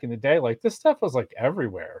remember back in the day, like this stuff was like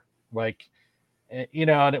everywhere. Like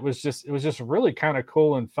and it was just really kind of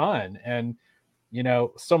cool and fun. And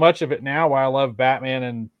so much of it now, while I love Batman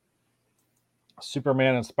and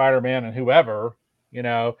Superman and Spider-Man and whoever,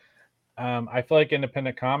 I feel like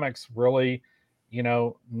independent comics really,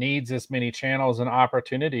 needs as many channels and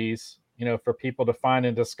opportunities, for people to find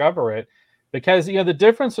and discover it. Because, the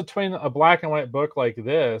difference between a black and white book like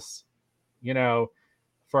this,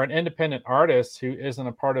 for an independent artist who isn't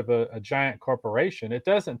a part of a giant corporation, it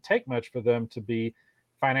doesn't take much for them to be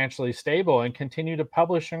financially stable and continue to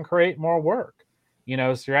publish and create more work.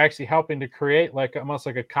 So you're actually helping to create like almost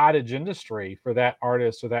like a cottage industry for that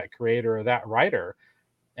artist or that creator or that writer.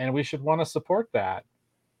 And we should want to support that,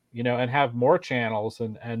 and have more channels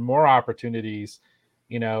and more opportunities,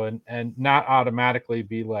 and not automatically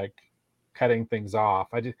be like cutting things off.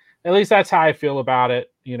 At least that's how I feel about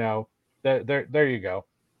it. There you go.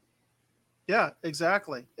 Yeah,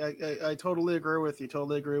 exactly. I totally agree with you.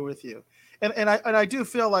 Totally agree with you. And I do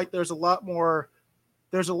feel like there's a lot more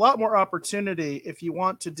opportunity if you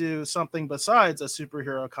want to do something besides a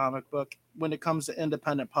superhero comic book when it comes to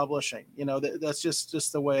independent publishing. That's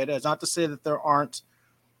just the way it is. Not to say that there aren't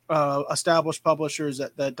established publishers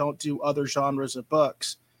that don't do other genres of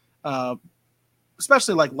books,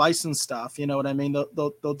 especially like licensed stuff. You know what I mean?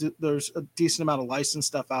 They'll do. There's a decent amount of licensed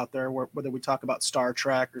stuff out there, whether we talk about Star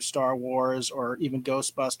Trek or Star Wars or even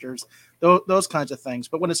Ghostbusters, those kinds of things.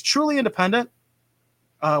 But when it's truly independent,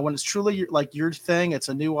 when it's truly like your thing, it's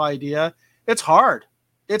a new idea. It's hard.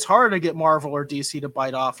 It's hard to get Marvel or DC to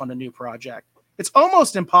bite off on a new project. It's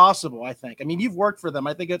almost impossible, I think. I mean, you've worked for them.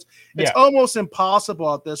 I think it's almost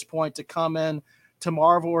impossible at this point to come in to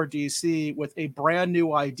Marvel or DC with a brand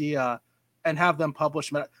new idea and have them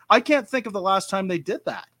publish. I can't think of the last time they did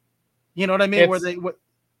that. You know what I mean? Where they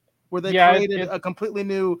created a completely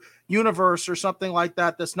new universe or something like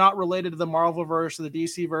that that's not related to the Marvel verse or the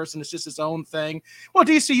DC verse, and it's just its own thing. Well,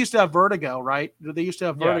 DC used to have Vertigo, right? They used to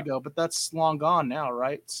have Vertigo, but that's long gone now,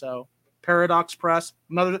 right? So Paradox Press,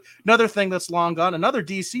 another thing that's long gone, another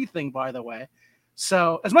DC thing, by the way.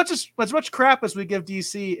 So as much crap as we give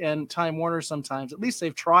DC and Time Warner sometimes, at least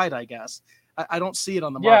they've tried, I guess. I don't see it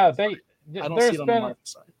on the Marvel side. I don't see it on the Marvel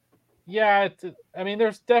side. Yeah, I mean,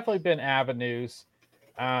 there's definitely been avenues.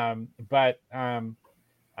 But I'm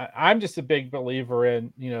just a big believer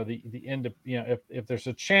in, the end, if there's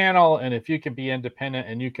a channel and if you can be independent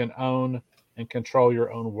and you can own and control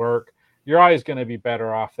your own work, you're always going to be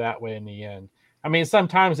better off that way in the end. I mean,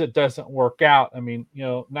 sometimes it doesn't work out. I mean,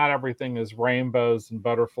 not everything is rainbows and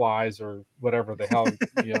butterflies or whatever the hell,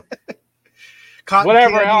 Cotton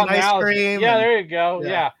candy, ice cream. Yeah, there you go.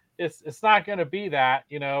 Yeah. It's not going to be that,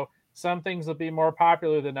 some things will be more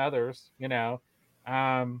popular than others, but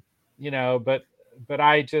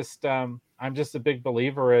I just, I'm just a big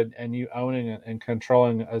believer in you owning and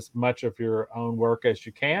controlling as much of your own work as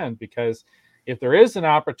you can, because if there is an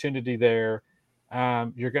opportunity there,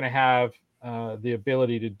 you're going to have the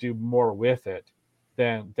ability to do more with it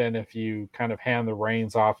than if you kind of hand the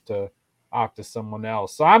reins off to someone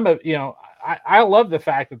else. So I love the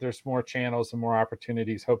fact that there's more channels and more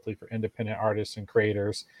opportunities, hopefully, for independent artists and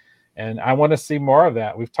creators. And I want to see more of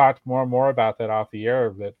that. We've talked more and more about that off the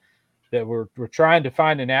air, that we're trying to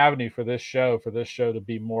find an avenue for this show to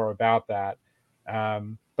be more about that.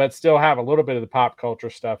 But still have a little bit of the pop culture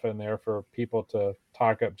stuff in there for people to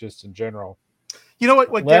talk up just in general. You know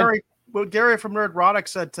what Gary from Nerdrotic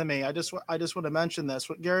said to me, I just want to mention this.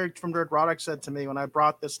 What Gary from Nerdrotic said to me when I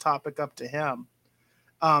brought this topic up to him,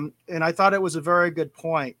 and I thought it was a very good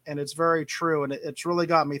point, and it's very true, and it's really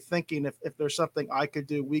got me thinking if there's something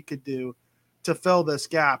we could do to fill this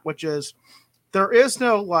gap, which is there is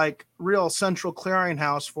no like real central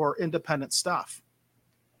clearinghouse for independent stuff.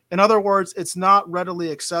 In other words, it's not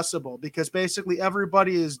readily accessible because basically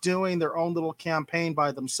everybody is doing their own little campaign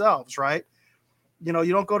by themselves, right? You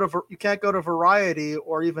can't go to Variety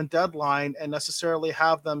or even Deadline and necessarily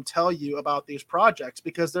have them tell you about these projects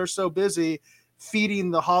because they're so busy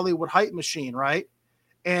feeding the Hollywood hype machine, right?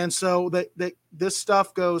 And so this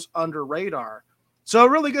stuff goes under radar. So it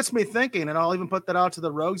really gets me thinking, and I'll even put that out to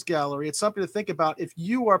the Rogues Gallery. It's something to think about if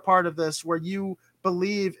you are part of this, where you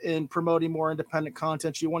believe in promoting more independent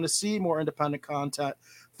content, you want to see more independent content.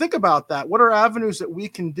 Think about that. What are avenues that we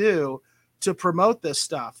can do to promote this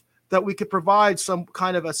stuff? That we could provide some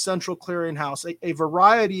kind of a central clearinghouse, a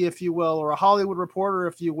Variety, if you will, or a Hollywood Reporter,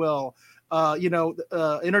 if you will,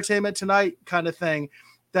 Entertainment Tonight kind of thing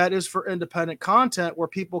that is for independent content where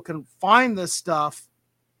people can find this stuff,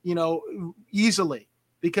 easily,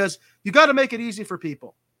 because you got to make it easy for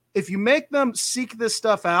people. If you make them seek this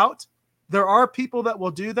stuff out, there are people that will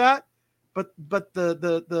do that, but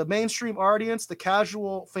the mainstream audience, the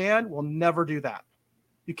casual fan, will never do that.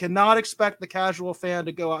 You cannot expect the casual fan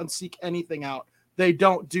to go out and seek anything out. They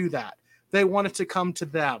don't do that. They want it to come to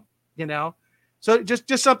them, you know? So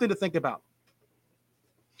just something to think about.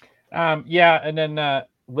 Yeah, and then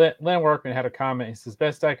Lynn Workman had a comment. He says,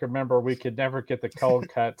 best I can remember, we could never get the cold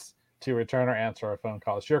cuts to return or answer our phone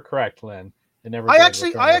calls. You're correct, Lynn. I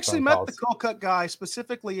actually met the cold cut guy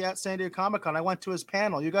specifically at San Diego Comic-Con. I went to his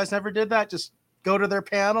panel. You guys never did that? Just go to their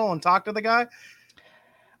panel and talk to the guy?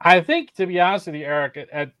 I think, to be honest with you, Eric,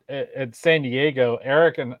 at San Diego,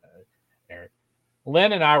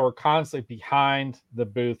 Lynn and I were constantly behind the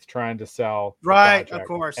booth trying to sell. Right, of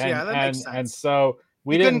course. That makes sense. And so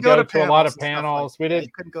we didn't go to a lot of panels.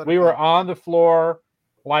 We were on the floor.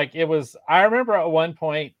 Like it was, I remember at one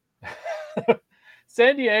point,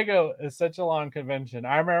 San Diego is such a long convention.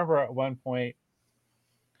 I remember at one point,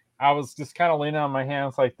 I was just kind of leaning on my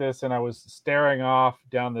hands like this, and I was staring off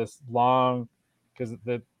down this long, because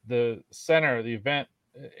the center, the event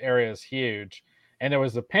area is huge, and there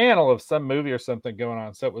was a panel of some movie or something going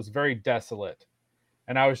on, so it was very desolate.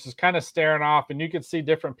 And I was just kind of staring off, and you could see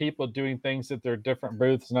different people doing things at their different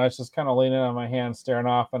booths, and I was just kind of leaning on my hands, staring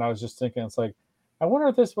off, and I was just thinking, it's like, I wonder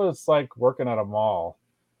if this was like working at a mall.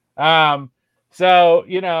 So,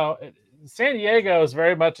 San Diego is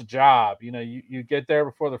very much a job. You get there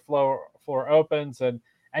before the floor opens, and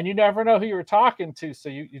you never know who you're talking to. So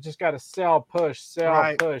you just got to sell, push,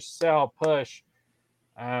 push, sell, push.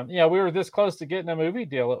 We were this close to getting a movie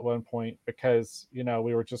deal at one point because, we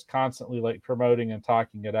were just constantly like promoting and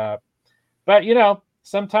talking it up. But,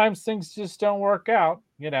 sometimes things just don't work out,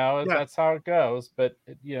 That's how it goes. But,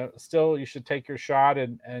 still you should take your shot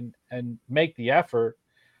and make the effort.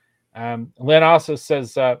 Lynn also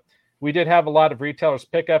says, we did have a lot of retailers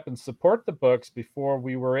pick up and support the books before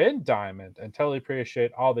we were in Diamond, and totally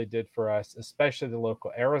appreciate all they did for us, especially the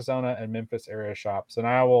local Arizona and Memphis area shops. And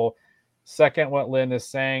I will second what Lynn is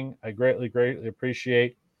saying. I greatly, greatly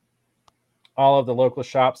appreciate all of the local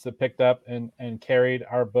shops that picked up and carried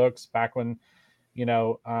our books back when,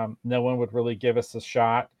 no one would really give us a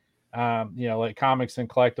shot. Like Comics and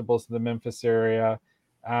Collectibles in the Memphis area.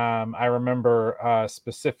 I remember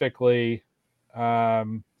specifically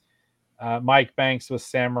Mike Banks with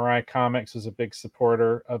Samurai Comics was a big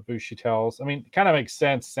supporter of Bushy Tales. I mean, it kind of makes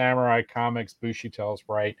sense, Samurai Comics, Bushy Tales,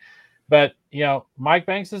 right? But, Mike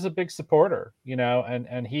Banks is a big supporter,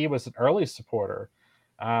 and he was an early supporter.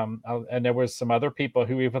 And there was some other people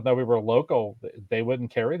who, even though we were local, they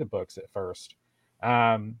wouldn't carry the books at first.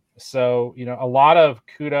 So, a lot of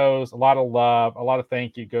kudos, a lot of love, a lot of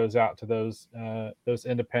thank you goes out to those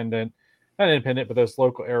independent, not independent, but those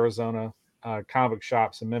local Arizona comic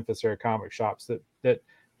shops and Memphis area comic shops that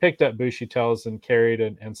picked up Bushy Tales and carried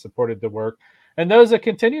and supported the work. And those that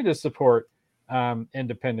continue to support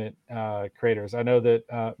independent creators. I know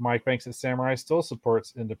that Mike Banks at Samurai still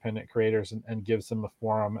supports independent creators and gives them a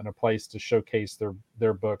forum and a place to showcase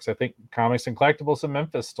their books. I think Comics and Collectibles in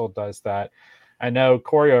Memphis still does that. I know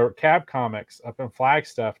Corio Cab Comics up in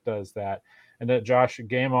Flagstaff does that, and that Josh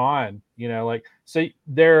Game On, so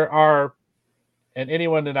there are, and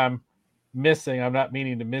anyone that I'm missing, I'm not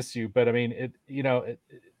meaning to miss you, but I mean,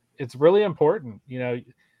 it's really important. The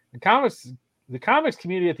comics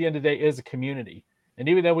community at the end of the day is a community. And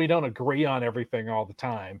even though we don't agree on everything all the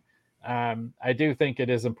time, I do think it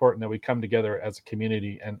is important that we come together as a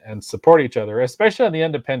community and support each other, especially on the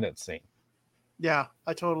independent scene. Yeah,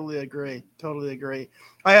 I totally agree.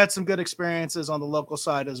 I had some good experiences on the local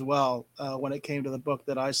side as well when it came to the book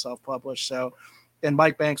that I self-published. So, and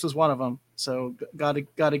Mike Banks was one of them. So got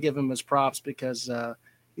to give him his props because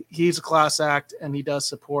he's a class act and he does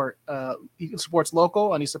support. He supports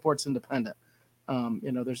local and he supports independent.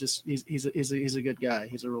 There's just he's a good guy.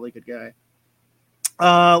 He's a really good guy.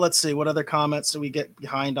 Let's see what other comments do we get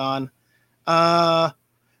behind on.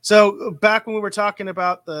 So back when we were talking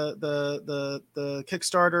about the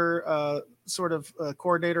Kickstarter sort of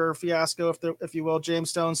coordinator fiasco, if you will, James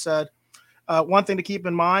Stone said one thing to keep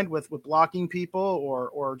in mind with blocking people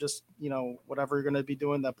or just whatever you're going to be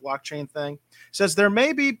doing, that blockchain thing, says there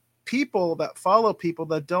may be people that follow people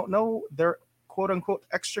that don't know their quote unquote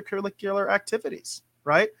extracurricular activities,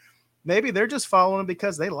 right? Maybe they're just following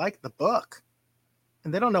because they like the book.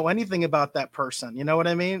 And they don't know anything about that person, you know what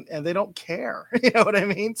I mean? And they don't care, you know what I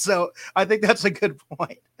mean? So I think that's a good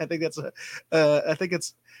point. I think that's a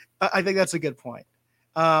good point.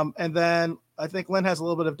 And then I think Lynn has a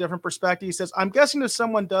little bit of different perspective. He says, I'm guessing if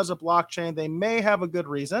someone does a blockchain, they may have a good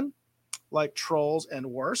reason, like trolls and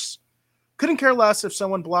worse. Couldn't care less if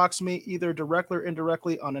someone blocks me either directly or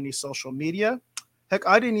indirectly on any social media. Heck,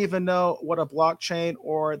 I didn't even know what a blockchain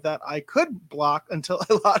or that I could block until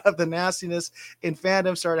a lot of the nastiness in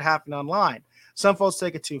fandom started happening online. Some folks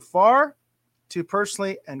take it too far, too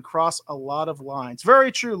personally, and cross a lot of lines.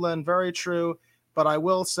 Very true, Lynn. Very true. But I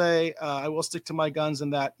will say, I will stick to my guns in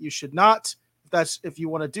that you should not. If you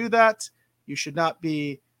want to do that, you should not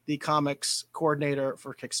be the comics coordinator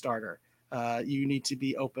for Kickstarter. You need to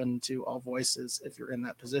be open to all voices if you're in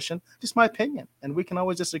that position. Just my opinion. And we can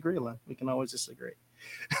always disagree, Len. We can always disagree.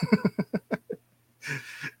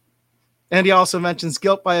 And he also mentions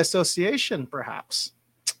guilt by association, perhaps.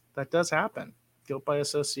 That does happen. Guilt by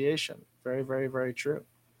association. Very, very, very true.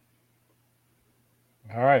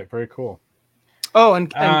 All right. Very cool. Oh, and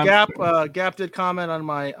Gap did comment on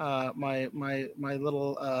my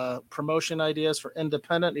little promotion ideas for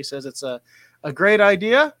Independent. He says it's a great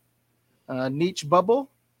idea, niche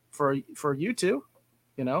bubble for you two,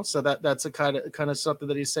 So that's a kind of something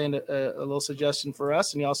that he's saying, a little suggestion for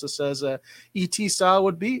us. And he also says ET style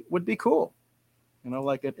would be cool,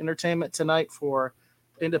 like an Entertainment Tonight for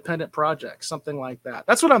independent projects, something like that.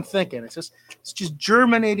 That's what I'm thinking. It's just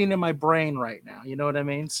germinating in my brain right now. You know what I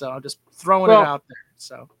mean? So I'm just throwing it out there.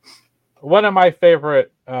 So one of my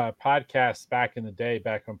favorite podcasts back in the day,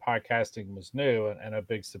 back when podcasting was new, and a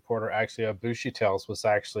big supporter actually of Bushy Tales, was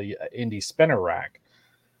actually Indie Spinner Rack.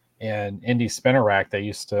 And Indie Spinner Rack, they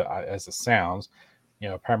used to, as it sounds,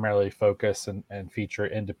 primarily focus and feature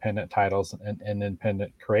independent titles and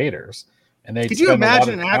independent creators. And could you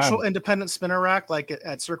imagine an actual independent spinner rack like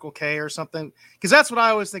at Circle K or something? Because that's what I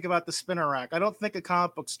always think about the spinner rack. I don't think of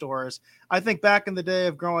comic book stores. I think back in the day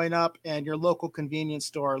of growing up, and your local convenience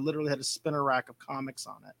store literally had a spinner rack of comics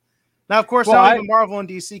on it. Now, of course, even Marvel and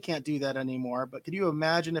DC can't do that anymore. But could you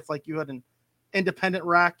imagine if you had an independent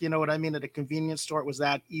rack? You know what I mean? At a convenience store, it was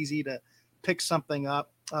that easy to pick something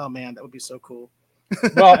up. Oh man, that would be so cool.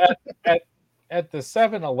 Well, at the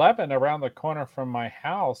 7-Eleven around the corner from my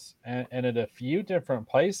house, and at a few different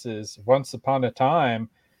places, once upon a time,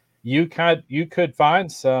 you could find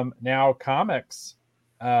some now comic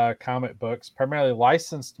books, primarily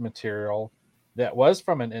licensed material that was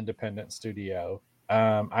from an independent studio.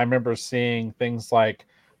 I remember seeing things like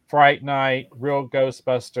Fright Night, Real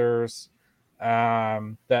Ghostbusters,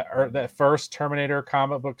 that first Terminator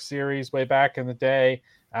comic book series way back in the day.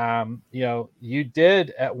 You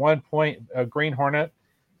did at one point Green Hornet,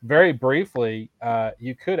 very briefly.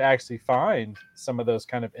 You could actually find some of those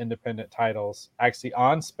kind of independent titles actually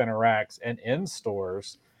on spinner racks and in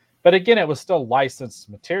stores. But again, it was still licensed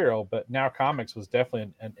material. But Now Comics was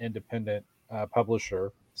definitely an independent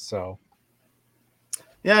publisher. So,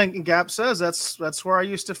 yeah, and Gap says that's where I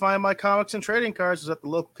used to find my comics and trading cards, was at the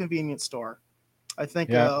local convenience store. I think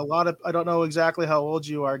a lot of, I don't know exactly how old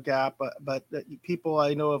you are, Gap, but people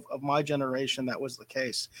I know of my generation, that was the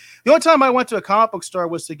case. The only time I went to a comic book store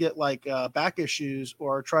was to get back issues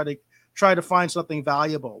or try to find something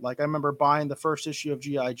valuable. Like I remember buying the first issue of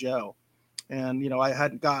G.I. Joe, and I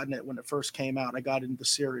hadn't gotten it when it first came out. I got it in the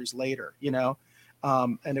series later,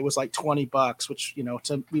 and it was like $20, which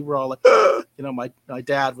we were all like, my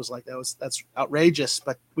dad was like, that's outrageous,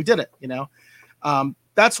 but we did it,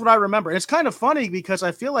 That's what I remember. And it's kind of funny because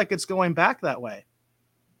I feel like it's going back that way.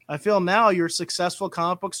 I feel now your successful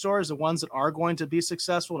comic book stores, the ones that are going to be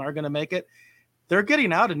successful and are going to make it, they're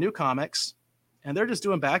getting out of new comics and they're just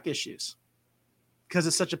doing back issues because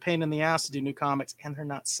it's such a pain in the ass to do new comics, and they're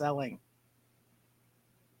not selling.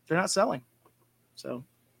 They're not selling. So.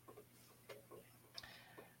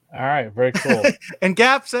 All right. Very cool. And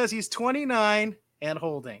Gap says he's 29 and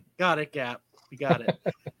holding. Got it, Gap. We got it.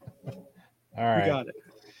 All right. We got it.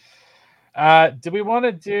 Do we want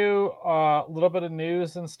to do a little bit of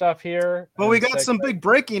news and stuff here? Well, we got some big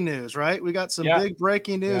breaking news, right? We got some big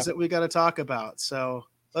breaking news that we got to talk about. So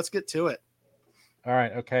let's get to it. All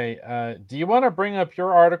right. Okay. Do you want to bring up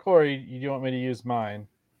your article, or you want me to use mine?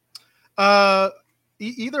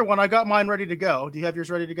 Either one. I got mine ready to go. Do you have yours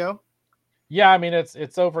ready to go? Yeah. I mean,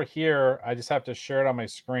 it's over here. I just have to share it on my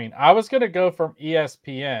screen. I was going to go from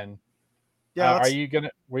ESPN. Yeah. Were you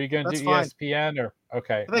gonna do fine. ESPN or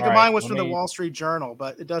okay? I think mine was from the Wall Street Journal,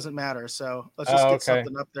 but it doesn't matter. So let's just get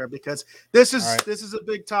something up there because this is a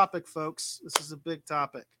big topic, folks. This is a big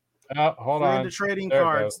topic. Hold on. Into trading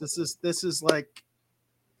cards. This is like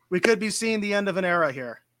we could be seeing the end of an era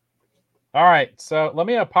here. All right. So let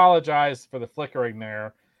me apologize for the flickering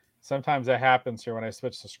there. Sometimes that happens here when I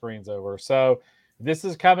switch the screens over. So this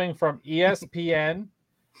is coming from ESPN.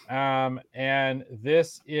 And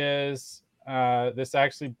this is this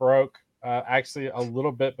actually broke actually a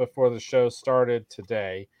little bit before the show started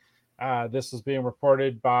today. This is being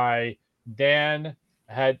reported by Dan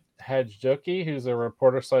Hadjuki, who's a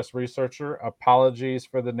reporter / researcher. Apologies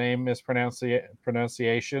for the name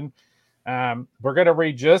mispronunciation. We're going to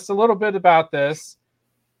read just a little bit about this,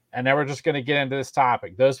 and then we're just going to get into this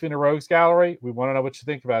topic. Those being the Rogues Gallery, we want to know what you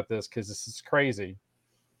think about this because this is crazy.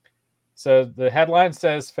 So the headline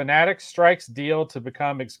says, Fanatics strikes deal to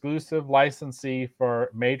become exclusive licensee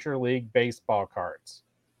for Major League Baseball cards.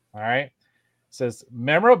 All right. It says,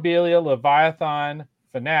 memorabilia Leviathan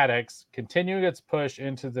Fanatics, continuing its push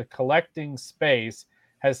into the collecting space,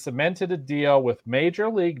 has cemented a deal with Major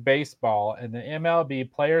League Baseball and the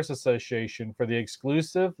MLB Players Association for the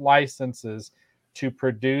exclusive licenses to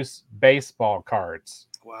produce baseball cards.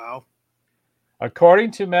 Wow.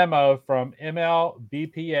 According to memo from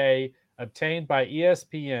MLBPA obtained by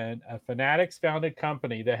ESPN, a Fanatics-founded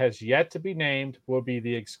company that has yet to be named will be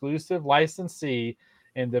the exclusive licensee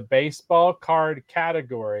in the baseball card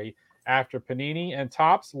category after Panini and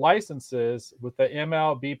Topps licenses with the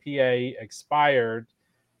MLBPA expires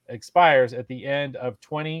at the end of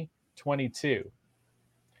 2022.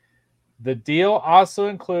 The deal also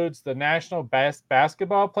includes the National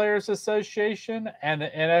Basketball Players Association and the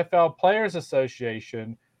NFL Players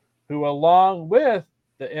Association, who, along with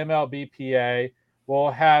the MLBPA,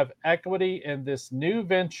 will have equity in this new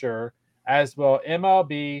venture, as will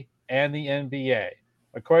MLB and the NBA,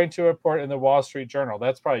 according to a report in the Wall Street Journal.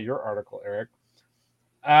 That's probably your article, Eric.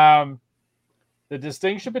 The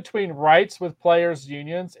distinction between rights with players'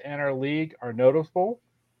 unions and our league are notable.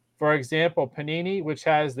 For example, Panini, which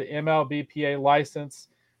has the MLBPA license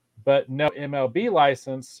but no MLB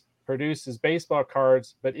license, produces baseball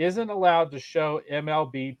cards but isn't allowed to show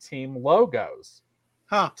MLB team logos.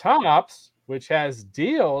 Topps, which has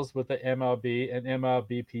deals with the MLB and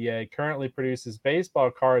MLBPA, currently produces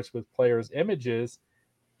baseball cards with players' images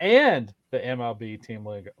and the MLB team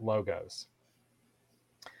logos.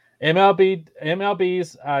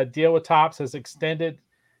 MLB's deal with Topps was extended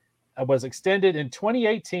in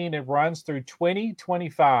 2018 and runs through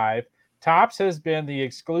 2025. Topps has been the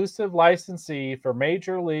exclusive licensee for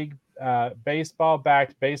Major League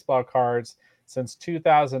Baseball-backed baseball cards since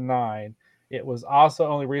 2009. It was also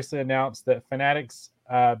only recently announced that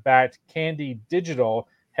Fanatics-backed Candy Digital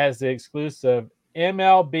has the exclusive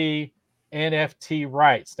MLB NFT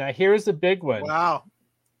rights. Now, here's the big one. Wow.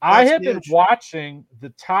 I have been watching the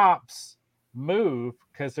Topps move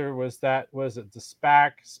because there was the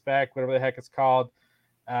SPAC, whatever the heck it's called,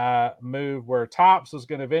 move where Topps was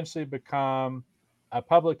going to eventually become a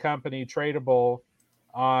public company tradable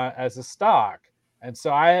as a stock. And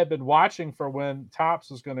so I had been watching for when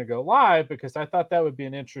Topps was going to go live because I thought that would be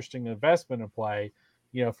an interesting investment in play,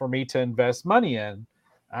 for me to invest money in.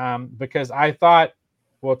 Because I thought,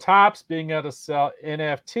 well, Topps being able to sell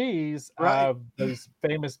NFTs of those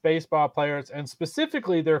famous baseball players and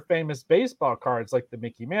specifically their famous baseball cards, like the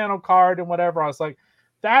Mickey Mantle card and whatever, I was like,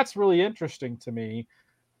 that's really interesting to me.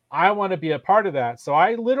 I want to be a part of that. So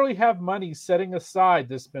I literally have money setting aside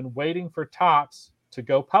that's been waiting for Topps to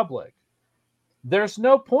go public. There's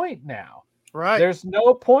no point now. Right. There's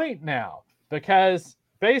no point now because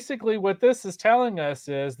basically what this is telling us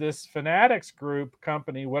is this Fanatics group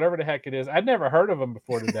company, whatever the heck it is, I'd never heard of them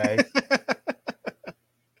before today.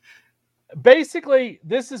 Basically,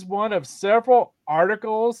 this is one of several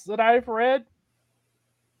articles that I've read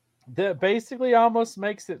that basically almost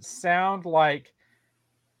makes it sound like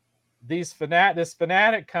this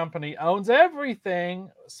Fanatic company owns everything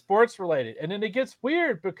sports related. And then it gets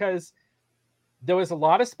weird because there was a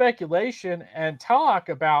lot of speculation and talk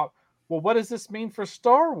about, well, what does this mean for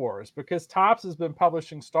Star Wars? Because Topps has been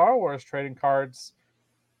publishing Star Wars trading cards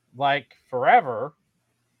like forever.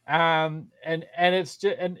 And it's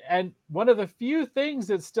just, and one of the few things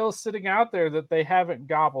that's still sitting out there that they haven't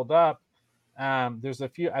gobbled up. There's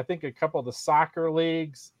I think a couple of the soccer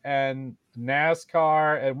leagues and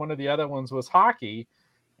NASCAR, and one of the other ones was hockey.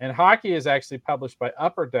 And hockey is actually published by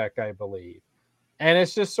Upper Deck, I believe. And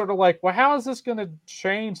it's just sort of like, well, how is this going to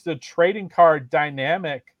change the trading card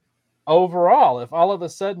dynamic overall? If all of a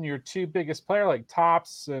sudden your two biggest player like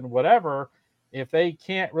Topps and whatever, if they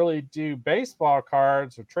can't really do baseball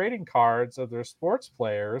cards or trading cards of their sports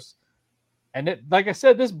players, and it, like I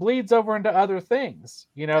said, this bleeds over into other things.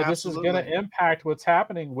 Absolutely. This is going to impact what's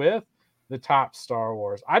happening with the Topps Star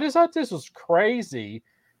Wars. I just thought this was crazy.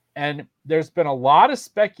 And there's been a lot of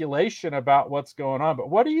speculation about what's going on.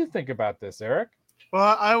 But what do you think about this, Eric?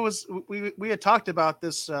 Well, we had talked about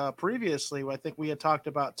this previously. I think we had talked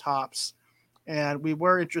about Topps, and we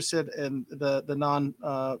were interested in the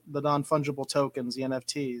non-fungible tokens, the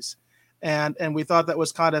NFTs, and we thought that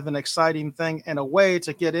was kind of an exciting thing and a way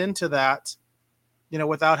to get into that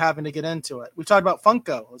without having to get into it. We've talked about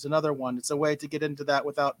Funko as another one. It's a way to get into that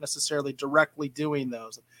without necessarily directly doing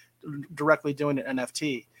an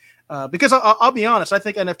NFT. Because I'll be honest, I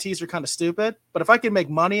think NFTs are kind of stupid, but if I can make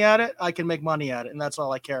money at it, I can make money at it. And that's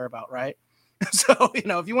all I care about. Right. So,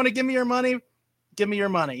 if you want to give me your money, give me your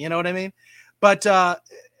money. You know what I mean? But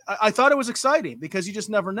I thought it was exciting because you just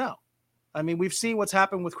never know. I mean, we've seen what's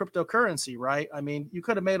happened with cryptocurrency, right? I mean, you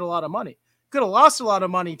could have made a lot of money. Could have lost a lot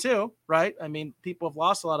of money too, right? I mean, people have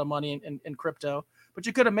lost a lot of money in crypto, but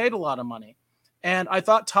you could have made a lot of money. And I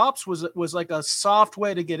thought Topps was like a soft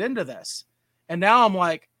way to get into this. And now I'm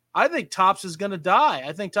like, I think Topps is going to die.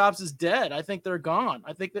 I think Topps is dead. I think they're gone.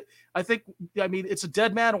 I mean, it's a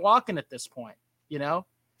dead man walking at this point, Gap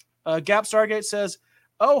Stargate says,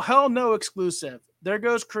 oh, hell no exclusive. There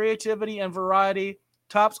goes creativity and variety.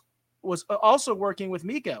 Topps was also working with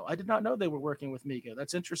Mego. I did not know they were working with Mego.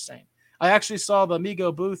 That's interesting. I actually saw the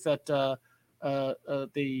Mego booth at the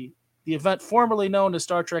event formerly known as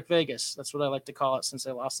Star Trek Vegas. That's what I like to call it since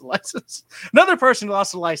they lost the license. Another person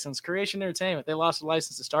lost the license, Creation Entertainment. They lost the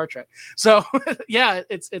license to Star Trek. So, yeah,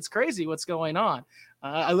 it's crazy what's going on.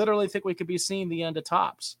 I literally think we could be seeing the end of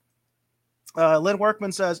Topps. Lynn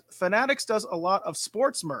Workman says, Fanatics does a lot of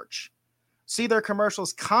sports merch. See their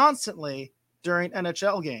commercials constantly during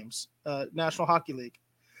NHL games, National Hockey League.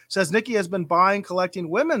 Says Nikki has been collecting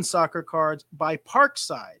women's soccer cards by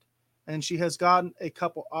Parkside, and she has gotten a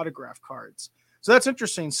couple autograph cards. So that's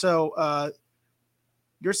interesting. So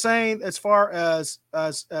you're saying as far as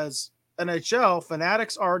NHL,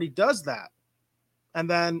 Fanatics already does that. And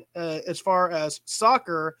then as far as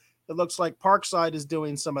soccer, it looks like Parkside is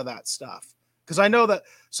doing some of that stuff. Because I know that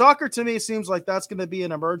soccer to me seems like that's going to be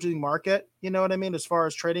an emerging market, you know what I mean, as far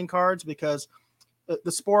as trading cards, because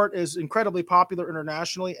the sport is incredibly popular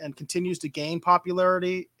internationally and continues to gain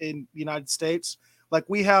popularity in the United States. Like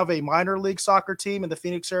we have a minor league soccer team in the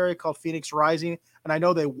Phoenix area called Phoenix Rising, and I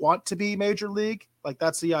know they want to be major league. Like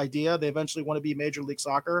that's the idea. They eventually want to be major league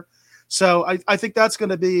soccer. So I think that's going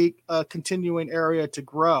to be a continuing area to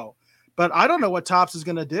grow. But I don't know what Topps is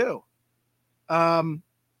going to do.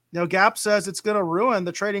 Gap says it's going to ruin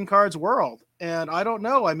the trading cards world. And I don't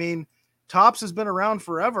know. I mean, Topps has been around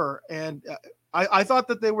forever. And I thought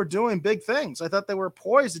that they were doing big things. I thought they were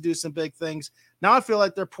poised to do some big things. Now I feel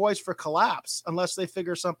like they're poised for collapse unless they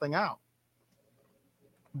figure something out.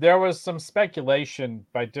 There was some speculation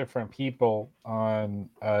by different people on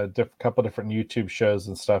a couple different YouTube shows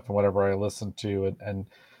and stuff and whatever I listened to. And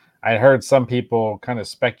I heard some people kind of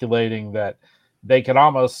speculating that they could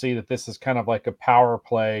almost see that this is kind of like a power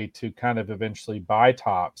play to kind of eventually buy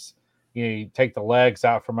Topps. You take the legs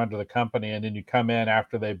out from under the company, and then you come in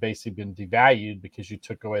after they've basically been devalued because you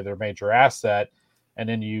took away their major asset, and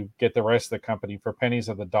then you get the rest of the company for pennies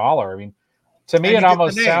of the dollar. I mean, to me, it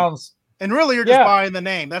almost sounds... And really, you're just buying the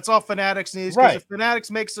name. That's all Fanatics needs. Because if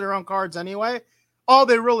Fanatics makes their own cards anyway, all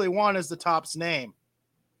they really want is the Topps name.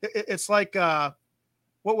 It's like,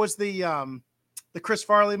 what was the Chris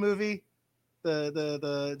Farley movie? Do you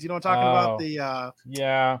know what I'm talking about?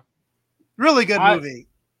 Really good movie.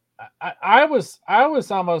 I was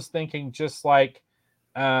almost thinking just like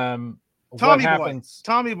Tommy Boy.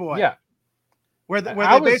 Yeah. Where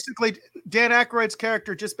they basically, Dan Aykroyd's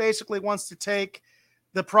character just basically wants to take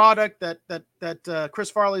the product that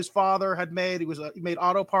Chris Farley's father had made. He made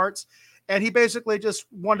auto parts, and he basically just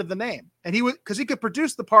wanted the name. And because he could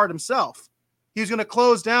produce the part himself. He was going to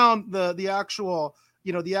close down the actual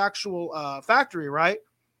factory, right?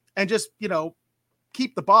 And just,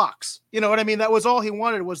 keep the box. You know what I mean? That was all he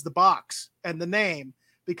wanted, was the box and the name,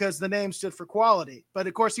 because the name stood for quality. But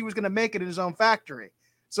of course he was going to make it in his own factory.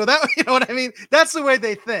 So that, you know what I mean? That's the way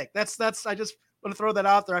they think. That's I just want to throw that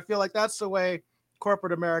out there. I feel like that's the way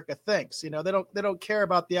corporate America thinks. They don't care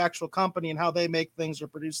about the actual company and how they make things or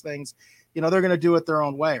produce things. They're going to do it their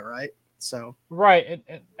own way, right? So right,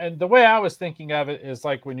 and the way I was thinking of it is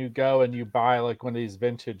like when you go and you buy like one of these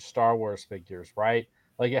vintage Star Wars figures, right?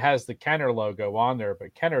 Like it has the Kenner logo on there,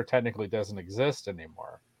 but Kenner technically doesn't exist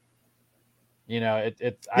anymore.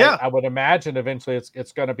 I would imagine eventually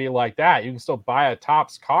it's going to be like that. You can still buy a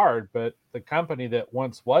Topps card, but the company that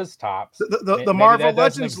once was Topps, the Marvel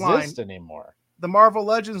Legends line anymore. The Marvel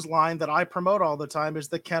Legends line that I promote all the time is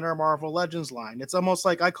the Kenner Marvel Legends line. It's almost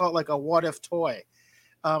like, I call it like a what if toy.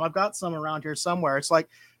 I've got some around here somewhere. It's like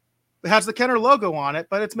it has the Kenner logo on it,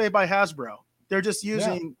 but it's made by Hasbro. They're just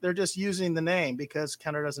using the name because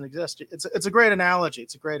Kenner doesn't exist. It's a great analogy.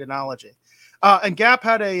 And Gap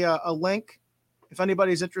had a link. If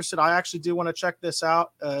anybody's interested, I actually do want to check this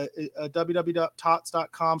out.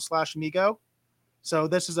 www.tots.com/Mego. So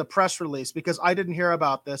this is a press release because I didn't hear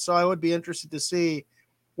about this. So I would be interested to see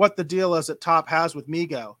what the deal is that Top has with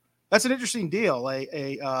Mego. That's an interesting deal.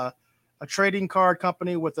 A trading card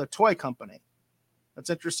company with a toy company. That's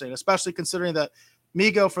interesting, especially considering that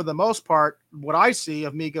Mego, for the most part, what I see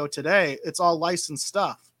of Mego today, it's all licensed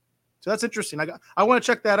stuff. So that's interesting. I want to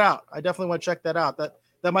check that out. I definitely want to check that out.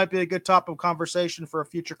 That might be a good topic of conversation for a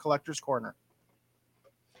future Collector's Corner.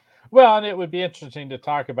 Well, and it would be interesting to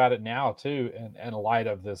talk about it now too, in light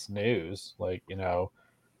of this news. Like,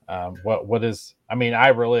 what is? I mean, I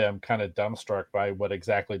really am kind of dumbstruck by what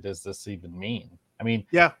exactly does this even mean. I mean,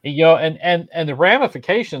 yeah, and the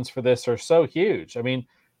ramifications for this are so huge. I mean,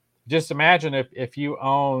 just imagine if you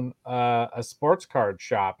own a sports card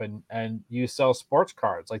shop and you sell sports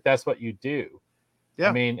cards, like that's what you do. Yeah.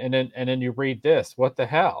 I mean, and then you read this. What the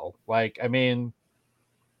hell? Like, I mean,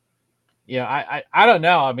 I don't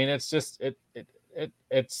know. I mean, it's just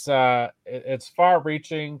it's far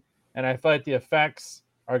reaching, and I feel like the effects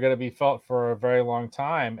are going to be felt for a very long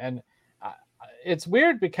time. And it's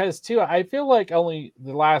weird because too, I feel like only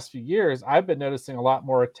the last few years I've been noticing a lot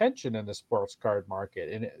more attention in the sports card market,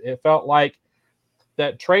 and it felt like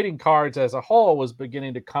that trading cards as a whole was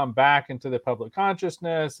beginning to come back into the public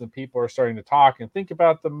consciousness, and people are starting to talk and think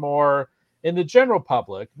about them more in the general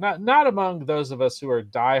public, not among those of us who are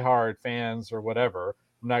diehard fans or whatever.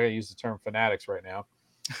 I'm not going to use the term fanatics right now,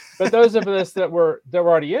 but those of us that were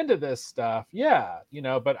already into this stuff, yeah,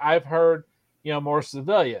 But I've heard, more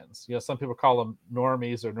civilians. Some people call them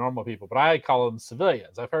normies or normal people, but I call them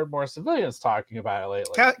civilians. I've heard more civilians talking about it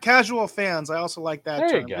lately. Casual fans, I also like that there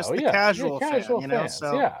term. You go. Just the yeah. casual fans, fan,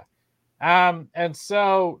 So yeah. And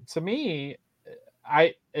so to me,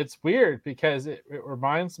 it's weird because it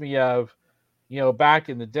reminds me of, back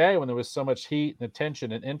in the day when there was so much heat and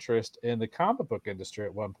attention and interest in the comic book industry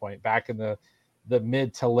at one point, back in the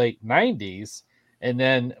mid to late 90s. And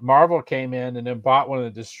then Marvel came in and then bought one of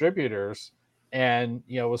the distributors and,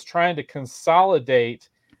 was trying to consolidate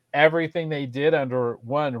everything they did under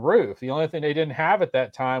one roof. The only thing they didn't have at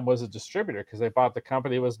that time was a distributor, because they bought the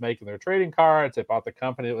company that was making their trading cards. They bought the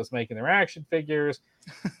company that was making their action figures.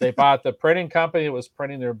 They bought the printing company that was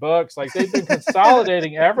printing their books. Like, they've been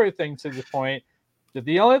consolidating everything to the point that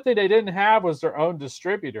the only thing they didn't have was their own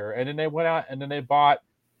distributor. And then they went out and then they bought,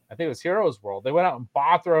 I think it was Heroes World. They went out and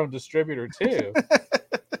bought their own distributor too.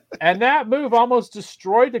 And that move almost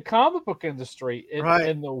destroyed the comic book industry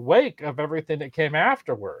in the wake of everything that came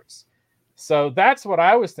afterwards. So that's what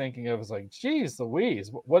I was thinking of. Was like, geez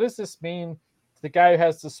Louise, what does this mean to the guy who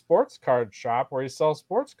has the sports card shop where he sells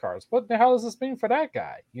sports cards? What the hell does this mean for that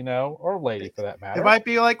guy, or lady for that matter? It might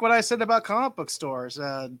be like what I said about comic book stores.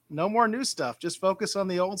 No more new stuff. Just focus on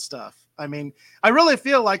the old stuff. I mean, I really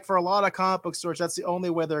feel like for a lot of comic book stores, that's the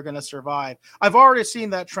only way they're going to survive. I've already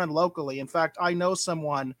seen that trend locally. In fact, I know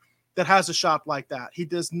someone that has a shop like that. He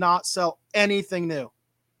does not sell anything new.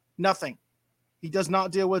 Nothing. He does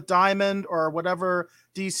not deal with Diamond or whatever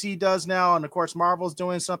DC does now. And of course, Marvel's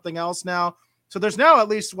doing something else now. So there's now at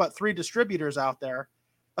least 3 distributors out there,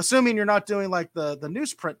 assuming you're not doing like the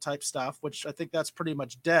newsprint type stuff, which I think that's pretty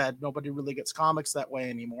much dead. Nobody really gets comics that way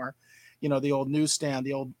anymore. The old newsstand,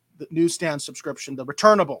 the newsstand subscription, the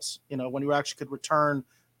returnables, when you actually could return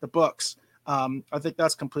the books. I think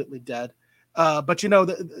that's completely dead. But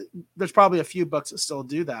there's probably a few books that still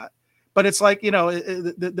do that. But it's like,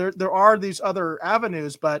 there are these other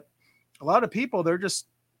avenues, but a lot of people, they're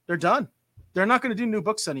done. They're not going to do new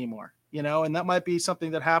books anymore, and that might be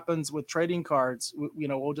something that happens with trading cards.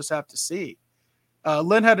 We'll just have to see.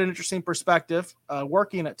 Lynn had an interesting perspective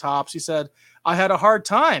working at Topps. He said, I had a hard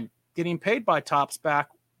time getting paid by Topps back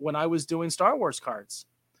when I was doing Star Wars cards.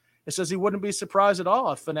 It says he wouldn't be surprised at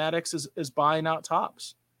all if Fanatics is buying out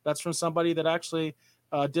Topps. That's from somebody that actually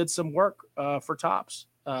did some work for Topps.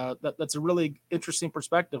 That's a really interesting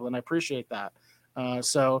perspective, and I appreciate that.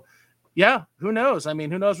 So, yeah, who knows? I mean,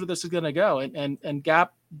 who knows where this is going to go? And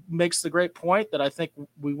Gap makes the great point that I think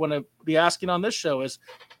we want to be asking on this show is,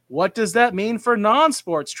 what does that mean for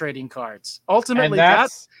non-sports trading cards? Ultimately,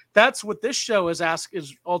 that's what this show is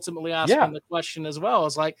ultimately asking the question as well.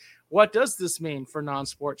 Is like, what does this mean for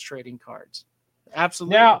non-sports trading cards?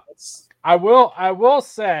 Absolutely. Now, I will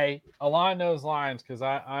say along those lines, because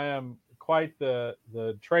I am quite the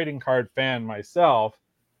trading card fan myself,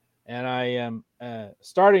 and I am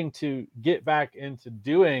starting to get back into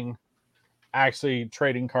doing actually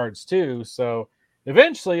trading cards too. So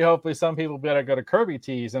eventually, hopefully, some people better go to Kirby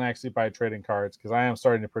Tees and actually buy trading cards, because I am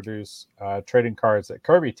starting to produce trading cards at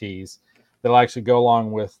Kirby Tees that'll actually go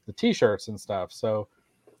along with the T-shirts and stuff. So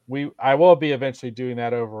I will be eventually doing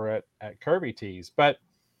that over at Kirby Tees, but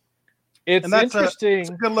it's interesting. It's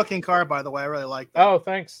a good looking card, by the way. I really like that. Oh,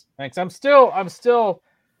 thanks. I'm still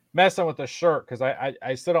messing with the shirt because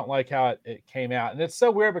I still don't like how it came out, and it's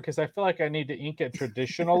so weird because I feel like I need to ink it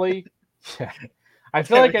traditionally. Yeah, I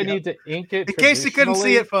feel like I need to ink it in case you couldn't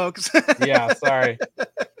see it, folks. Yeah, sorry.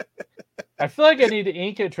 I feel like I need to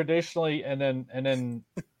ink it traditionally and then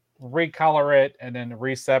recolor it and then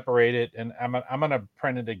reseparate it, and I'm gonna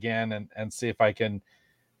print it again and see if I can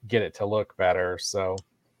get it to look better. So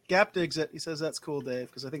Gap digs it. He says that's cool, Dave,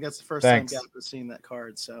 because I think that's the first thanks. time Gap has seen that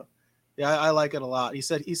card. So yeah, I like it a lot. He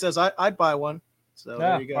says I'd buy one. So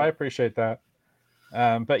Yeah, there you go. I appreciate that.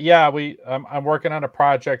 But yeah, I'm working on a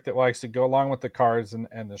project that will actually go along with the cards and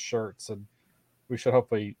the shirts, and we should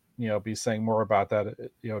hopefully be saying more about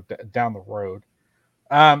that down the road.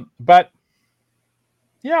 But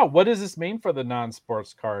yeah, what does this mean for the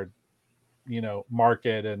non-sports card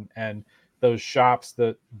market and those shops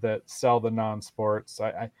that sell the non-sports?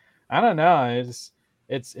 I don't know.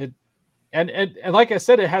 And like I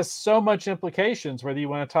said, it has so much implications, whether you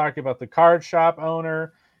want to talk about the card shop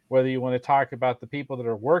owner, whether you want to talk about the people that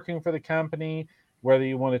are working for the company, whether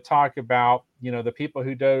you want to talk about the people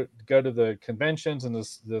who go to the conventions and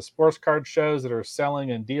the sports card shows that are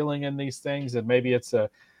selling and dealing in these things, and maybe it's a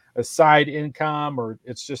side income or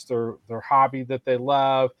it's just their hobby that they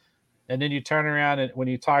love. And then you turn around and when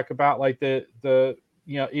you talk about like the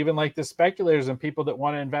even like the speculators and people that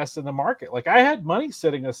want to invest in the market, like I had money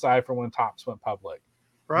sitting aside for when Topps went public.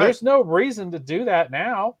 Right. There's no reason to do that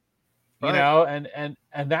now, and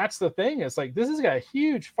that's the thing. It's like this has got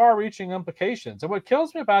huge, far-reaching implications. And what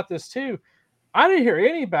kills me about this too, I didn't hear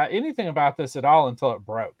anything about this at all until it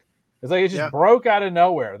broke. It's like it just broke out of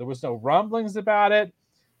nowhere. There was no rumblings about it.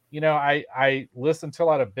 I listen to a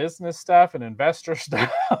lot of business stuff and investor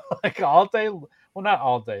stuff like all day. Well, not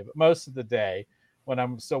all day, but most of the day when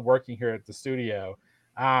I'm still working here at the studio.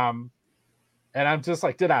 And I'm just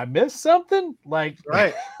like, did I miss something? Like,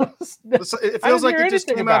 right. It feels like it just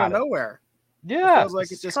came out of nowhere. Yeah. It feels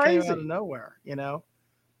like it just came out of nowhere, Yeah,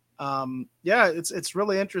 it's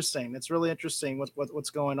really interesting. It's really interesting what's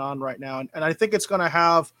going on right now. And I think it's going to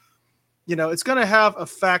have, it's going to have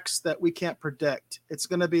effects that we can't predict. It's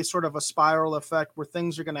going to be sort of a spiral effect where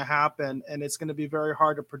things are going to happen, and it's going to be very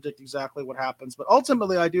hard to predict exactly what happens. But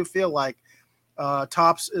ultimately, I do feel like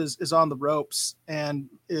Topps is on the ropes and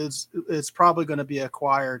is probably going to be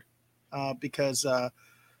acquired because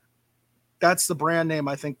that's the brand name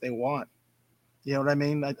I think they want. You know what I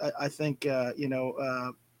mean? I think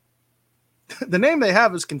the name they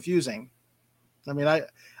have is confusing. I mean,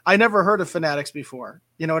 I never heard of Fanatics before.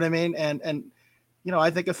 You know what I mean? And I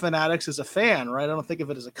think of Fanatics as a fan, right? I don't think of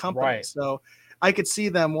it as a company. Right. So I could see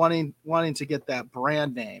them wanting to get that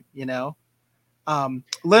brand name.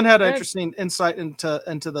 Lynn had an interesting insight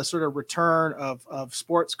into the sort of return of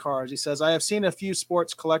sports cards. He says, I have seen a few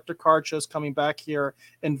sports collector card shows coming back here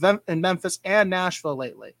in Memphis and Nashville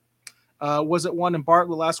lately. Was it one in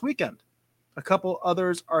Bartlett last weekend? A couple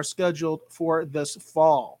others are scheduled for this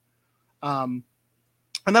fall.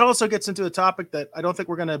 And that also gets into a topic that I don't think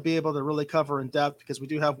we're going to be able to really cover in depth because we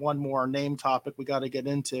do have one more name topic we got to get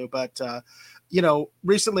into. But,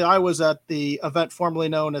 recently I was at the event formerly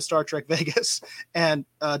known as Star Trek Vegas. And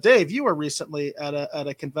Dave, you were recently at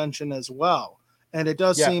a convention as well. And it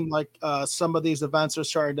does seem like some of these events are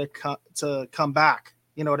starting to come back.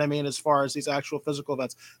 You know what I mean? As far as these actual physical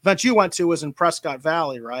events. The event you went to was in Prescott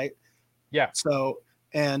Valley, right? Yeah. So,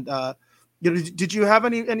 and did you have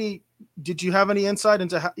any insight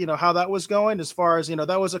into how that was going? As far as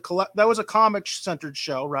that was a comic centered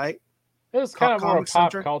show, right? It was kind of more of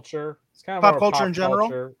pop culture. It's kind of pop culture in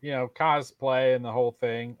general. Cosplay and the whole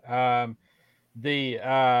thing. The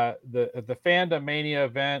Fandom Mania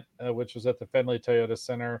event, which was at the Findlay Toyota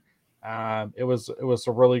Center. It was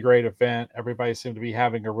a really great event. Everybody seemed to be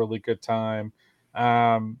having a really good time.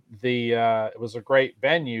 It was a great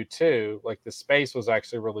venue too. Like the space was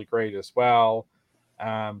actually really great as well.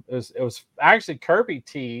 It was actually Kirby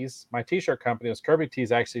Tees, my t-shirt company. It was Kirby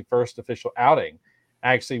Tees actually first official outing,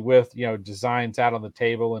 actually with designs out on the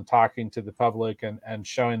table and talking to the public and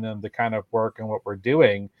showing them the kind of work and what we're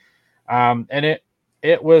doing. And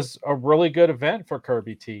it was a really good event for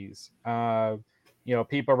Kirby Tees.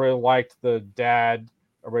 People really liked the dad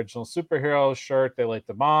original superhero shirt. They liked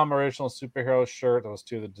the mom original superhero shirt. Those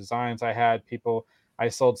two of the designs I had. I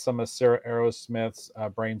sold some of Sarah Aerosmith's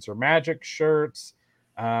Brains Are Magic shirts.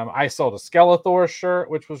 I sold a Skeletor shirt,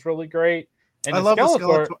 which was really great. And I love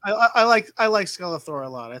Skeletor. I like Skeletor a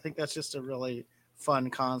lot. I think that's just a really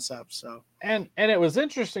fun concept. So and it was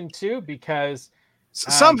interesting too because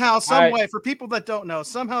somehow, some way, for people that don't know,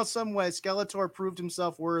 somehow, some way, Skeletor proved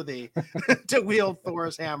himself worthy to wield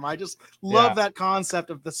Thor's hammer. I just love that concept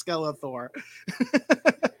of the Skeletor.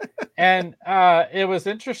 And it was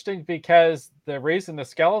interesting because the reason the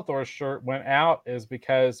Skeletor shirt went out is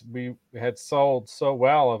because we had sold so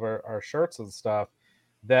well of our shirts and stuff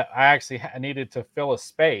that I actually needed to fill a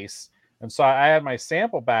space. And so I had my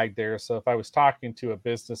sample bag there. So if I was talking to a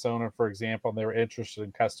business owner, for example, and they were interested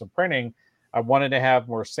in custom printing, I wanted to have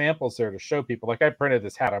more samples there to show people. Like I printed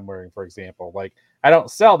this hat I'm wearing, for example. Like I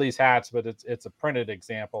don't sell these hats, but it's a printed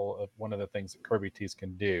example of one of the things that Kirby Tees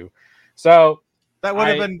can do. So that would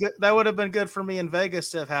have been good. That would have been good for me in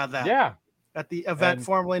Vegas to have had that. Yeah. At the event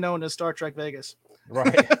formerly known as Star Trek Vegas.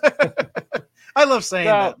 Right. I love saying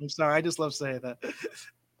that. I'm sorry. I just love saying that.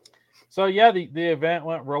 So yeah, the event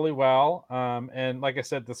went really well. And like I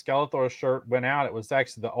said, the Skeletor shirt went out. It was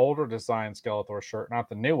actually the older design Skeletor shirt, not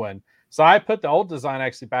the new one. So I put the old design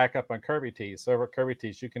actually back up on Kirby Tees. So over at Kirby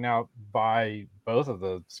Tees, you can now buy both of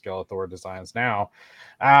the Skeletor designs now.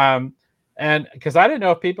 And because I didn't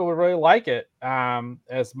know if people would really like it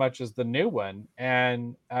as much as the new one.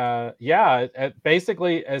 And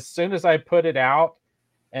basically, as soon as I put it out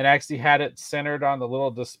and actually had it centered on the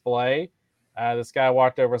little display, this guy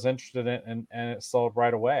walked over, was interested in it, and it sold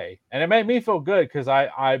right away. And it made me feel good because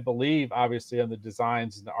I believe, obviously, in the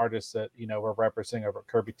designs and the artists that, we're representing over at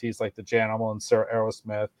Kirby Tees, like the Janimal and Sarah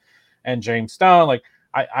Aerosmith and James Stone. Like,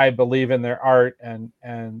 I believe in their art and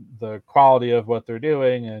the quality of what they're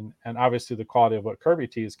doing and obviously the quality of what Kirby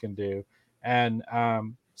Tees can do. And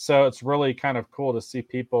so it's really kind of cool to see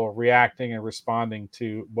people reacting and responding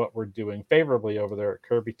to what we're doing favorably over there at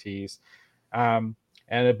Kirby Tees. And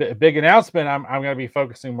a big announcement, I'm going to be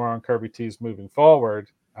focusing more on Kirby Tees moving forward.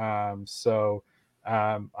 So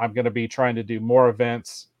I'm going to be trying to do more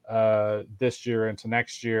events this year into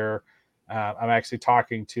next year. I'm actually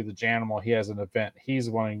talking to the Janimal. He has an event he's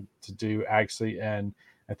wanting to do actually in,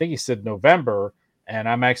 I think he said November. And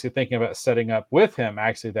I'm actually thinking about setting up with him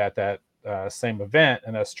actually that same event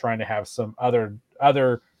and us trying to have some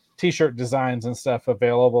other t-shirt designs and stuff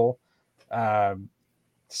available.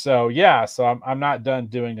 So I'm not done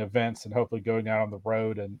doing events and hopefully going out on the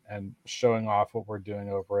road and showing off what we're doing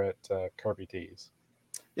over at Kirby Tees.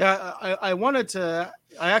 Yeah, I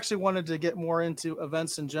actually wanted to get more into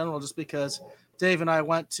events in general, just because Dave and I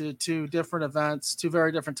went to two different events, two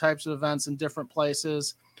very different types of events in different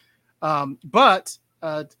places. But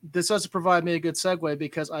this does provide me a good segue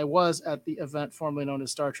because I was at the event formerly known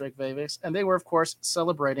as Star Trek Vegas, and they were, of course,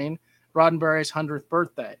 celebrating Roddenberry's 100th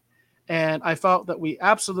birthday. And I felt that we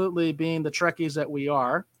absolutely, being the Trekkies that we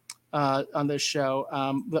are on this show,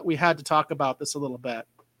 that we had to talk about this a little bit.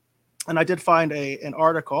 And I did find an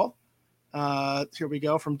article. Here we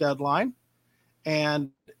go, from Deadline. And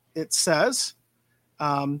it says,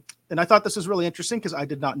 and I thought this was really interesting because I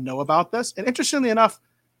did not know about this. And interestingly enough,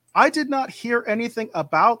 I did not hear anything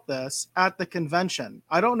about this at the convention.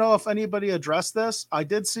 I don't know if anybody addressed this. I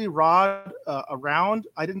did see Rod around.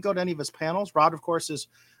 I didn't go to any of his panels. Rod, of course, is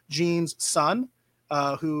Gene's son,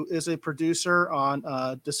 who is a producer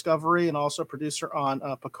on Discovery and also a producer on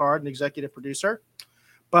Picard, an executive producer.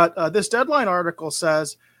 But this Deadline article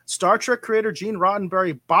says Star Trek creator Gene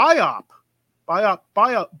Roddenberry biopic,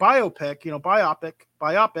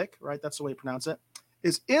 right? That's the way you pronounce it,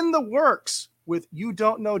 is in the works with You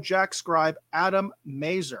Don't Know Jack scribe Adam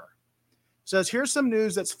Mazer. Says, here's some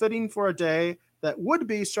news that's fitting for a day that would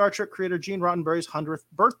be Star Trek creator Gene Roddenberry's 100th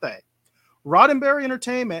birthday. Roddenberry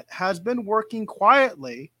Entertainment has been working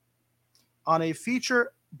quietly on a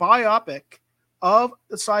feature biopic of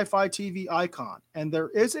the sci-fi TV icon. And there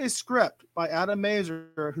is a script by Adam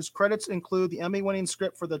Mazer, whose credits include the Emmy-winning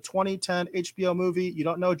script for the 2010 HBO movie You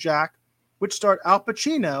Don't Know Jack, which starred Al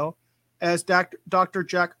Pacino as Dr.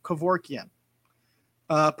 Jack Kevorkian.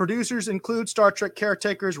 Producers include Star Trek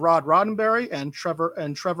caretakers Rod Roddenberry and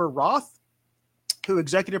Trevor Roth, who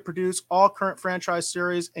executive produce all current franchise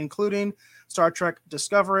series, including Star Trek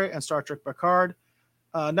Discovery and Star Trek Picard.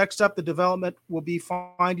 Next up, the development will be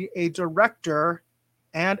finding a director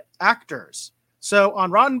and actors. So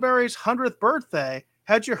on Roddenberry's 100th birthday,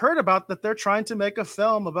 had you heard about that they're trying to make a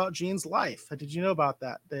film about Gene's life? Did you know about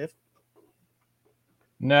that, Dave?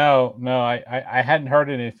 No, I hadn't heard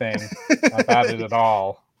anything about it at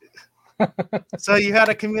all. So you had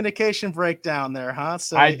a communication breakdown there, huh?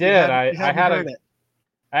 So I did. I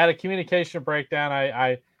had a communication breakdown.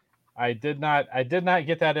 I did not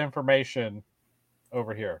get that information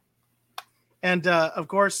over here. And of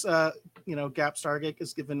course, Gap Stargate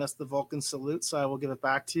has given us the Vulcan salute, so I will give it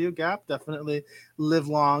back to you, Gap. Definitely live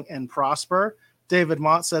long and prosper. David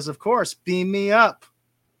Mott says, of course, beam me up.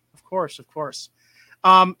 Of course.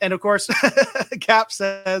 And of course, Gap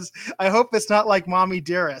says, I hope it's not like Mommy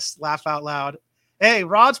Dearest. Laugh out loud. Hey,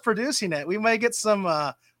 Rod's producing it. We may get some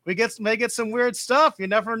may get some weird stuff. You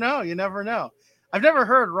never know. You never know. I've never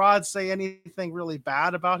heard Rod say anything really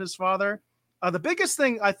bad about his father. The biggest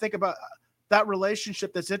thing I think about that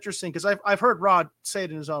relationship that's interesting, because I've heard Rod say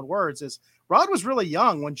it in his own words, is Rod was really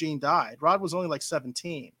young when Gene died. Rod was only like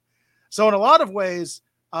 17. So in a lot of ways,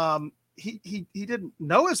 he didn't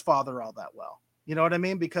know his father all that well. You know what I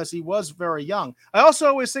mean? Because he was very young. I also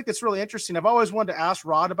always think it's really interesting. I've always wanted to ask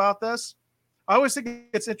Rod about this. I always think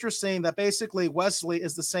it's interesting that basically Wesley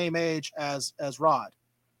is the same age as Rod.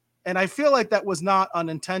 And I feel like that was not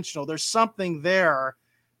unintentional. There's something there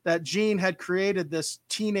that Gene had created this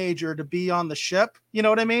teenager to be on the ship. You know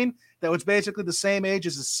what I mean? That was basically the same age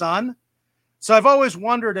as his son. So I've always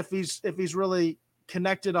wondered if he's really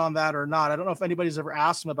connected on that or not. I don't know if anybody's ever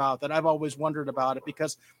asked him about that. I've always wondered about it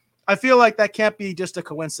because I feel like that can't be just a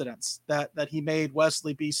coincidence that he made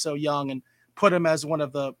Wesley be so young and put him as one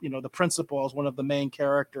of the, the principals, one of the main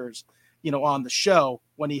characters, on the show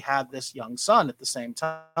when he had this young son at the same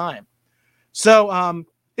time. So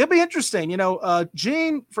it'll be interesting.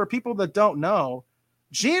 Gene, for people that don't know,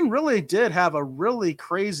 Gene really did have a really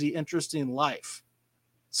crazy, interesting life.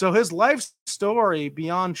 So his life story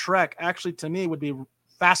beyond Trek actually to me would be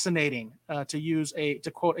fascinating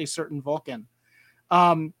to quote a certain Vulcan.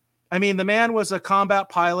 I mean, the man was a combat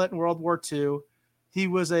pilot in World War II. He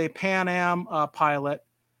was a Pan Am pilot.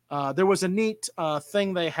 There was a neat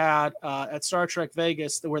thing they had at Star Trek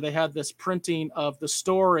Vegas where they had this printing of the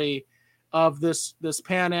story of this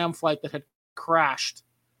Pan Am flight that had crashed,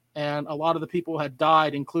 and a lot of the people had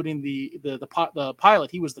died, including the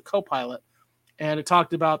pilot. He was the co-pilot, and it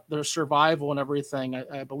talked about their survival and everything.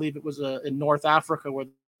 I believe it was in North Africa where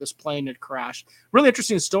this plane had crashed. Really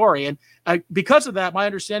interesting story. And because of that, my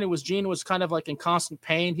understanding was Gene was kind of like in constant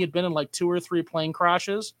pain. He had been in like 2 or 3 plane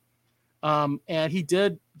crashes. And he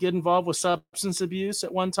did get involved with substance abuse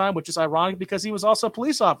at one time, which is ironic because he was also a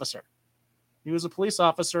police officer. He was a police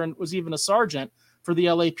officer and was even a sergeant for the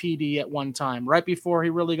LAPD at one time. Right before he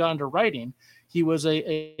really got into writing, he was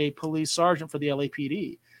a police sergeant for the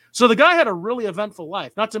LAPD. So the guy had a really eventful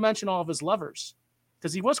life, not to mention all of his lovers,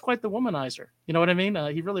 because he was quite the womanizer. You know what I mean?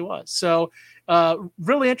 He really was. So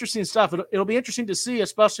really interesting stuff. It'll be interesting to see,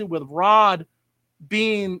 especially with Rod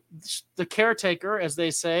being the caretaker, as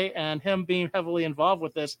they say, and him being heavily involved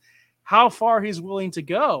with this, how far he's willing to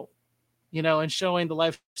go, and showing the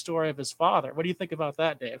life story of his father. What do you think about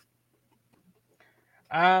that, Dave?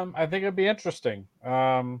 I think it'd be interesting.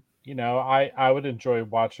 I would enjoy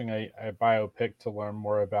watching a biopic to learn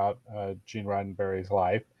more about Gene Roddenberry's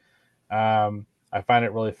life. I find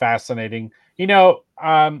it really fascinating.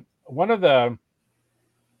 One of the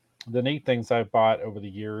neat things I bought over the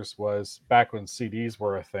years was back when CDs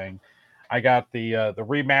were a thing. I got the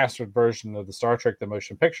remastered version of the Star Trek: The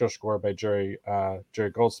Motion Picture score by Jerry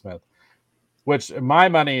Goldsmith, which in my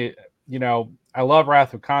money, I love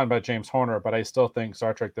Wrath of Khan by James Horner, but I still think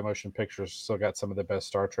Star Trek: The Motion Picture still got some of the best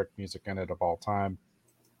Star Trek music in it of all time.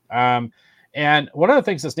 And one of the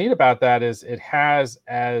things that's neat about that is it has,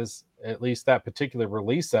 as at least that particular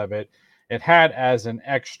release of it, it had as an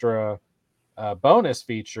extra bonus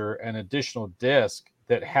feature an additional disc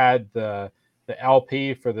that had the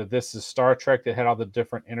LP for the This Is Star Trek that had all the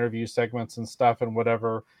different interview segments and stuff and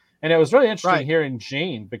whatever. And it was really interesting hearing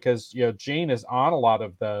Gene, because Gene is on a lot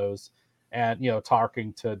of those, and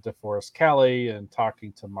talking to DeForest Kelley and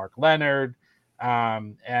talking to Mark Leonard.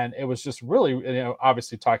 And it was just really,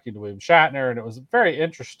 obviously talking to William Shatner, and it was very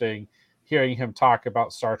interesting hearing him talk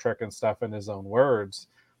about Star Trek and stuff in his own words.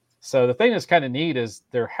 So the thing that's kind of neat is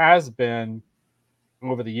there has been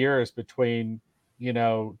over the years between,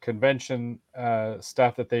 convention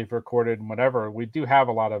stuff that they've recorded and whatever, we do have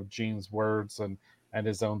a lot of Gene's words and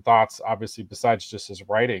his own thoughts, obviously, besides just his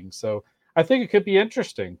writing. So I think it could be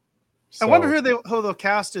interesting. I wonder who they'll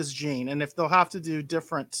cast as Gene, and if they'll have to do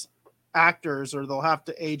different actors or they'll have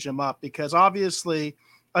to age him up, because obviously,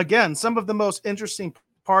 again, some of the most interesting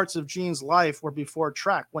parts of Gene's life were before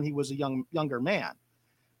Trek, when he was a younger man.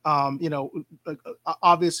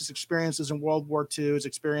 Obvious his experiences in World War II, his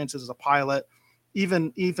experiences as a pilot,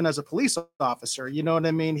 even as a police officer. You know what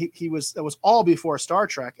I mean? That was all before Star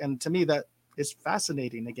Trek, and to me that is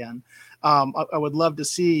fascinating. Again, I would love to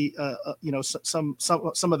see some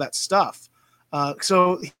of that stuff.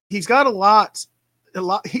 So he's got a lot.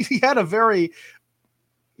 He had a very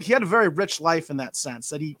rich life in that sense,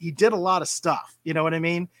 that he did a lot of stuff. You know what I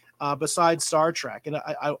mean? Besides Star Trek, and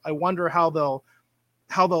I wonder how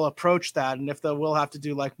they'll approach that, and if they will have to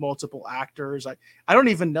do like multiple actors. I don't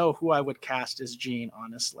even know who I would cast as Gene,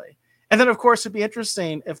 honestly. And then of course it'd be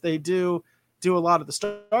interesting if they do do a lot of the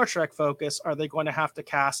Star Trek focus, are they going to have to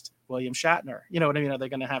cast William Shatner? You know what I mean? Are they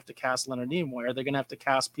going to have to cast Leonard Nimoy? Are they going to have to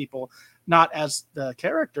cast people not as the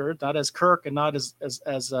character, not as Kirk, and not as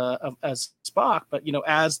Spock, but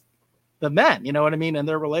as the men? You know what I mean? And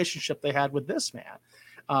their relationship they had with this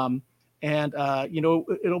man.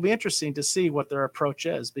 It'll be interesting to see what their approach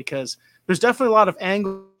is, because there's definitely a lot of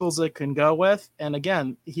angles it can go with. And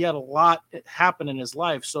again, he had a lot happen in his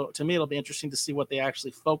life. So to me, it'll be interesting to see what they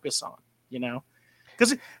actually focus on,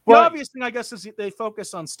 because the obvious thing, I guess, is they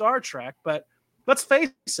focus on Star Trek, but let's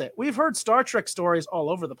face it, we've heard Star Trek stories all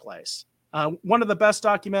over the place. One of the best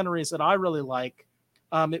documentaries that I really like,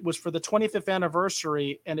 it was for the 25th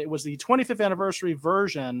anniversary, and it was the 25th anniversary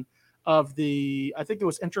version of I think it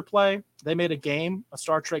was Interplay. They made a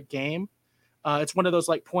Star Trek game. It's one of those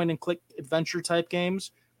like point and click adventure type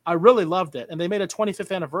games. I really loved it. And they made a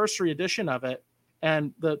 25th anniversary edition of it.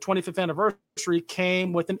 And the 25th anniversary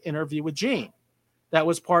came with an interview with Gene. That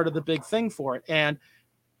was part of the big thing for it. And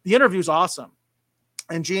the interview is awesome.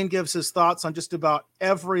 And Gene gives his thoughts on just about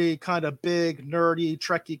every kind of big, nerdy,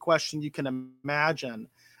 Trekkie question you can imagine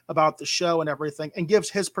about the show and everything, and gives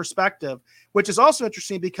his perspective, which is also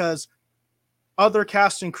interesting because other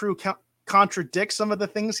cast and crew contradict some of the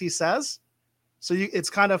things he says. So it's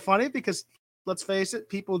kind of funny because, let's face it,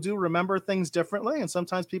 people do remember things differently, and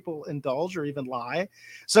sometimes people indulge or even lie.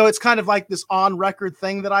 So it's kind of like this on record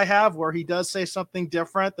thing that I have where he does say something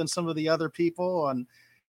different than some of the other people. And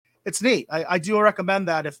it's neat. I do recommend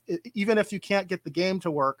that even if you can't get the game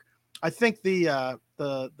to work. I think the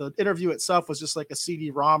interview itself was just like a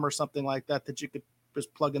CD-ROM or something like that you could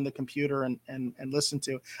just plug in the computer and listen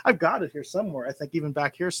to. I've got it here somewhere. I think even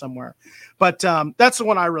back here somewhere. But that's the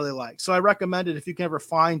one I really like. So I recommend it if you can ever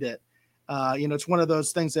find it. It's one of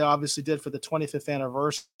those things they obviously did for the 25th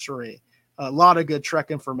anniversary. A lot of good Trek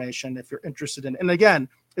information if you're interested in it. And again,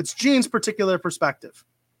 it's Gene's particular perspective.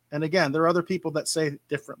 And again, there are other people that say it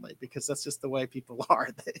differently because that's just the way people are,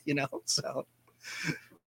 so.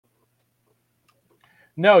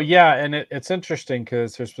 No, yeah, and it's interesting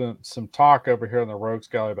because there's been some talk over here in the Rogues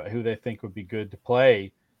Gallery about who they think would be good to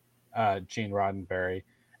play Gene Roddenberry.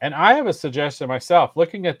 And I have a suggestion myself.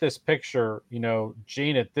 Looking at this picture,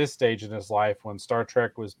 Gene at this stage in his life when Star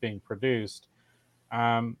Trek was being produced,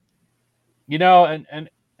 an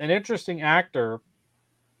interesting actor.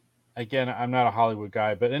 Again, I'm not a Hollywood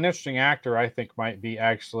guy, but an interesting actor I think might be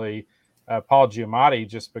actually Paul Giamatti,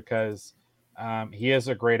 just because he is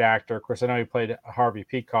a great actor. Of course, I know he played Harvey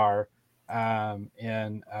Pekar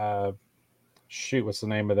in what's the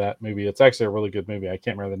name of that movie? It's actually a really good movie. I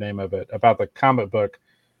can't remember the name of it, about the comic book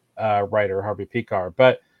writer Harvey Pekar.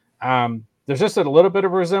 But there's just a little bit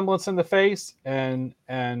of resemblance in the face, and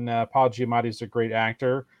Paul Giamatti's a great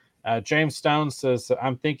actor. James Stone says,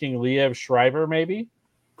 I'm thinking Liev Schreiber maybe.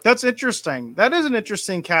 That's interesting. That is an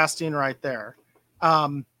interesting casting right there.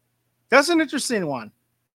 That's an interesting one.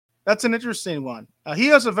 He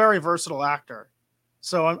is a very versatile actor,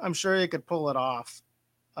 so I'm sure he could pull it off.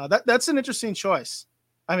 That's an interesting choice.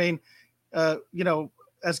 I mean,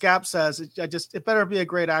 as Gap says, it better be a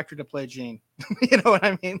great actor to play Gene. You know what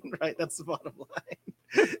I mean, right? That's the bottom line.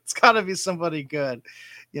 It's got to be somebody good,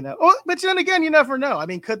 Oh, but then again, you never know. I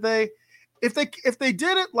mean, could they, if they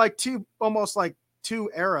did it like almost like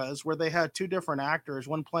two eras where they had two different actors,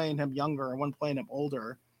 one playing him younger and one playing him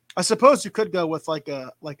older, I suppose you could go with like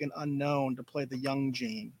an unknown to play the young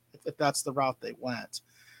Gene if that's the route they went.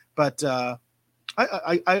 But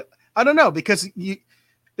I don't know, because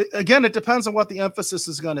again, it depends on what the emphasis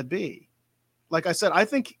is going to be. Like I said, I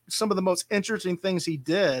think some of the most interesting things he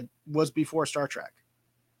did was before Star Trek.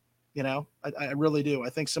 I really do. I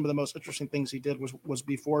think some of the most interesting things he did was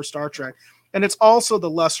before Star Trek, and it's also the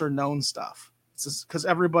lesser known stuff. It's because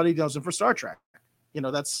everybody knows him for Star Trek.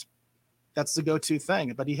 That's the go-to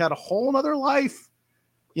thing. But he had a whole other life,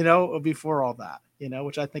 before all that,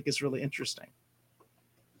 which I think is really interesting.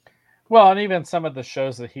 Well, and even some of the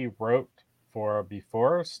shows that he wrote for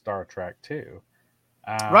before Star Trek too.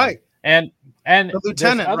 Right. And the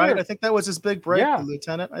Lieutenant, right? I think that was his big break. Yeah. The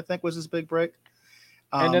Lieutenant, I think, was his big break.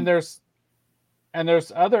 And then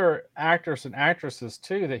there's other actors and actresses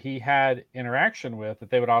too that he had interaction with that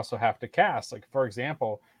they would also have to cast. Like, for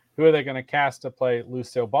example, who are they going to cast to play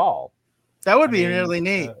Lucille Ball? That would be really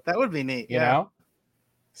neat. That would be neat. Yeah.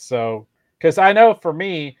 So, because I know for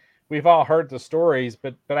me, we've all heard the stories,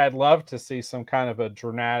 but I'd love to see some kind of a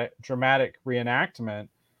dramatic reenactment,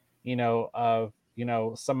 of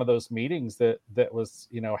some of those meetings that was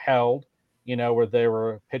held, where they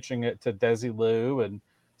were pitching it to Desilu and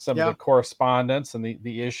some of the correspondence and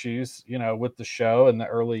the issues, with the show in the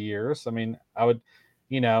early years. I mean, I would,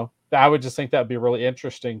 I would just think that would be really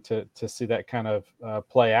interesting to see that kind of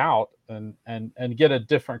play out and get a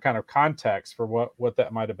different kind of context for what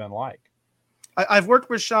that might have been like. I've worked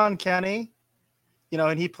with Sean Kenny,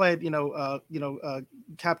 and he played,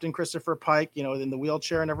 Captain Christopher Pike, in the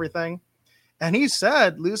wheelchair and everything. And he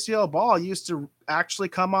said Lucille Ball used to actually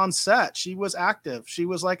come on set. She was active. She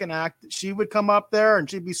was like an act. She would come up there and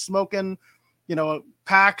she'd be smoking,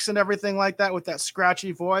 packs and everything like that with that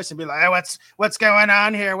scratchy voice and be like, hey, what's going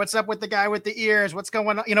on here? What's up with the guy with the ears? What's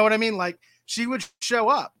going on? You know what I mean? Like, she would show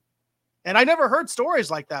up. And I never heard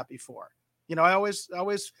stories like that before. I always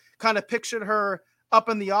kind of pictured her up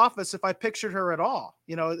in the office if I pictured her at all.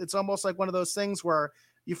 It's almost like one of those things where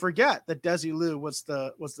you forget that Desilu was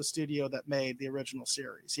the studio that made the original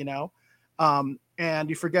series, and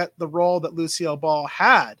you forget the role that Lucille Ball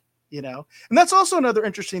had, and that's also another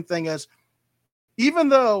interesting thing is, even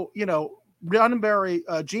though, Gene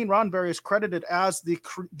Roddenberry is credited as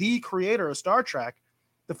the creator of Star Trek,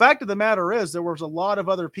 the fact of the matter is there was a lot of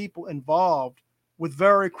other people involved with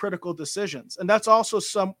very critical decisions. And that's also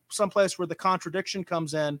some place where the contradiction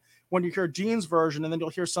comes in when you hear Gene's version and then you'll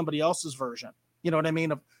hear somebody else's version. You know what I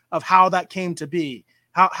mean? Of how that came to be.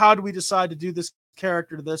 How do we decide to do this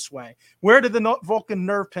character this way? Where did the Vulcan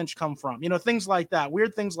nerve pinch come from? Things like that,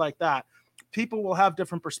 weird things like that. People will have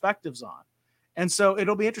different perspectives on. And so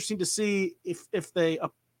it'll be interesting to see if they,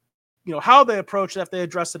 how they approach it, if they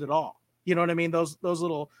address it at all. You know what I mean? Those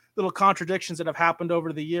little contradictions that have happened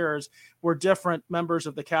over the years where different members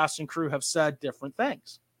of the cast and crew have said different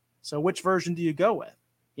things. So which version do you go with?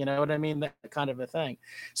 You know what I mean? That kind of a thing.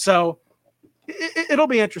 So it'll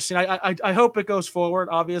be interesting. I hope it goes forward.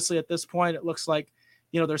 Obviously, at this point, it looks like,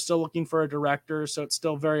 they're still looking for a director. So it's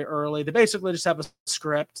still very early. They basically just have a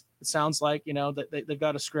script. It sounds like, that they've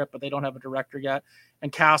got a script, but they don't have a director yet.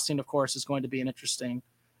 And casting, of course, is going to be an interesting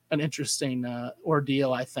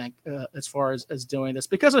ordeal, I think, as far as doing this,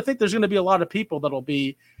 because I think there's going to be a lot of people that'll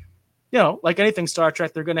be, like anything Star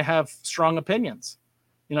Trek, they're going to have strong opinions.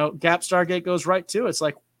 Gap Stargate goes right to it's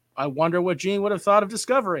like, I wonder what Gene would have thought of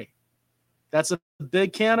Discovery. That's a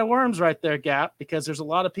big can of worms right there, Gap, because there's a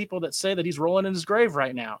lot of people that say that he's rolling in his grave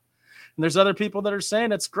right now. And there's other people that are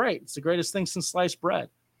saying it's great. It's the greatest thing since sliced bread.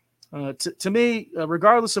 To me,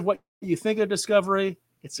 regardless of what you think of Discovery,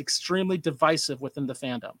 it's extremely divisive within the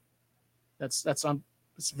fandom.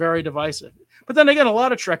 It's very divisive. But then again, a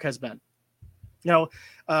lot of Trek has been.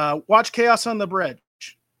 Watch Chaos on the Bridge.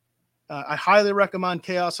 I highly recommend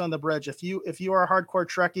Chaos on the Bridge. If you are a hardcore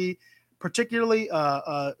Trekkie, particularly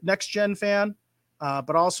a Next Gen fan,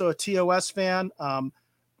 but also a TOS fan,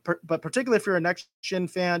 but particularly if you're a Next Gen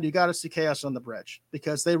fan, you got to see Chaos on the Bridge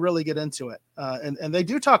because they really get into it. And they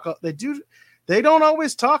do talk. They don't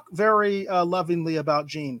always talk very lovingly about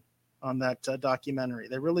Gene on that documentary.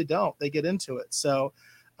 They really don't. They get into it. So,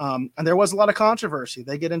 and there was a lot of controversy.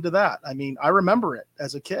 They get into that. I mean, I remember it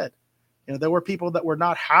as a kid. There were people that were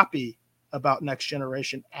not happy about Next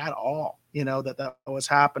Generation at all, that was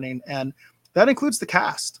happening. And that includes the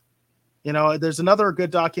cast. There's another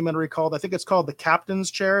good documentary I think it's called The Captain's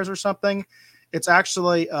Chairs or something. It's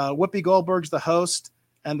actually Whoopi Goldberg's the host,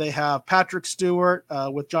 and they have Patrick Stewart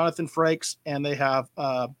with Jonathan Frakes, and they have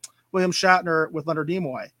William Shatner with Leonard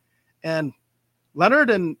Nimoy. And Leonard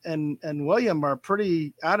and William are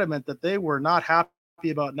pretty adamant that they were not happy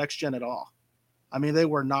about Next Gen at all. I mean, they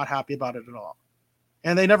were not happy about it at all.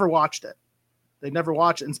 And they never watched it. They never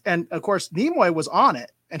watched it. And of course, Nimoy was on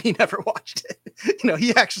it and he never watched it.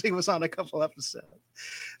 He actually was on a couple episodes.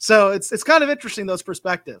 So it's kind of interesting, those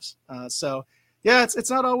perspectives. So yeah, it's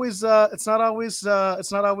not always fun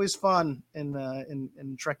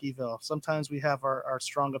in Trekkieville. Sometimes we have our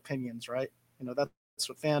strong opinions, right? That's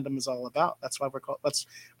what fandom is all about. That's why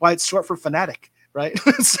it's short for fanatic, right?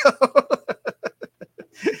 So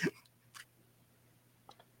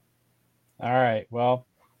all right. Well,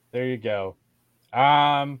 there you go.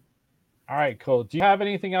 All right, cool. Do you have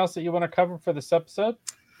anything else that you want to cover for this episode?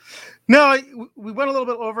 No, we went a little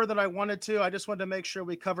bit over than I wanted to. I just wanted to make sure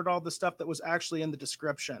we covered all the stuff that was actually in the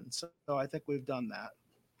description. So I think we've done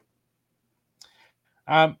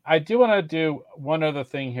that. I do want to do one other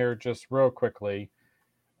thing here just real quickly.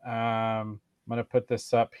 I'm going to put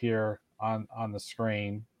this up here on the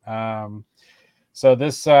screen. So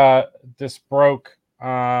this broke,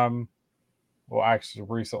 actually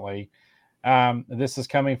recently. This is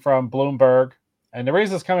coming from Bloomberg. And the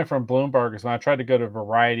reason it's coming from Bloomberg is when I tried to go to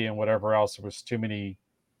Variety and whatever else, there was too many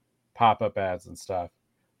pop-up ads and stuff.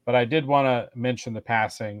 But I did want to mention the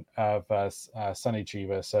passing of Sonny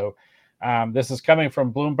Chiba. So this is coming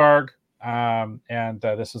from Bloomberg. And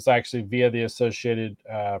this was actually via the Associated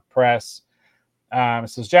Press. It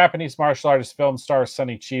says Japanese martial artist film star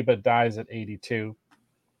Sonny Chiba dies at 82.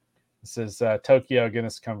 This is Tokyo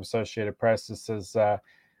Guinness Book of Associated Press. This says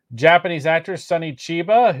Japanese actor Sonny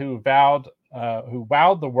Chiba, who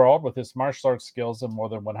wowed the world with his martial arts skills in more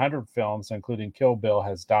than 100 films, including Kill Bill,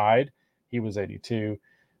 has died. He was 82.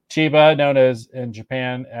 Chiba, known as in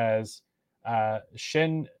Japan as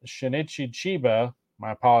Shinichi Chiba,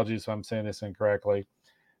 my apologies if I'm saying this incorrectly,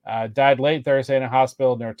 died late Thursday in a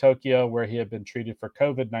hospital near Tokyo, where he had been treated for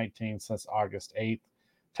COVID-19 since August 8th.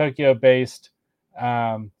 Tokyo-based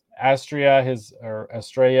Astrea,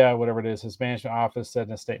 whatever it is, his management office said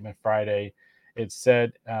in a statement Friday, it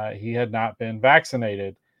said he had not been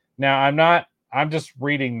vaccinated. Now, I'm just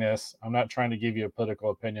reading this. I'm not trying to give you a political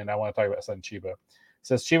opinion. I want to talk about Sonny Chiba. It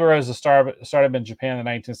says Chiba rose to started in Japan in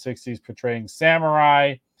the 1960s, portraying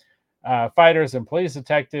samurai, fighters, and police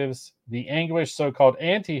detectives, the English so-called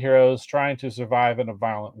anti-heroes trying to survive in a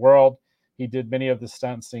violent world. He did many of the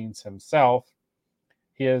stunt scenes himself.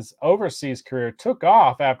 His overseas career took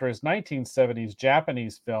off after his 1970s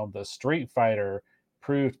Japanese film, The Street Fighter,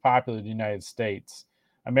 proved popular in the United States.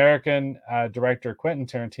 American director Quentin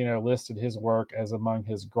Tarantino listed his work as among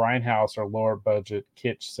his grindhouse or lower budget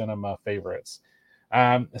kitsch cinema favorites.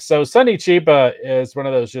 So Sonny Chiba is one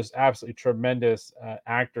of those just absolutely tremendous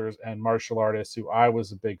actors and martial artists who I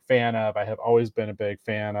was a big fan of. I have always been a big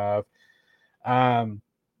fan of.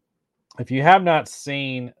 If you have not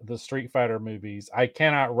seen the Street Fighter movies, I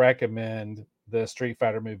cannot recommend the Street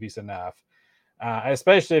Fighter movies enough,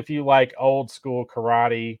 especially if you like old school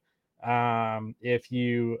karate. If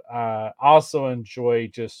you also enjoy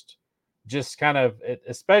just kind of,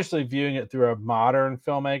 especially viewing it through a modern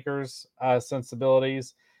filmmaker's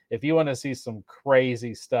sensibilities. If you want to see some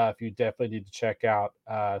crazy stuff, you definitely need to check out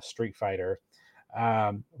Street Fighter.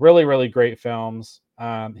 Really, really great films.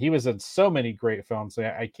 He was in so many great films.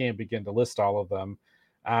 I can't begin to list all of them.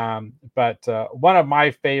 But one of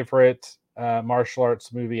my favorite martial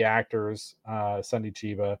arts movie actors, Sonny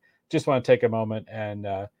Chiba, just want to take a moment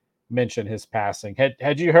and mention his passing.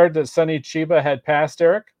 Had you heard that Sonny Chiba had passed,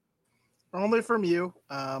 Eric? Only from you.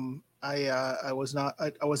 I was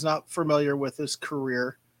not familiar with his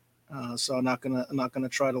career, so I'm not gonna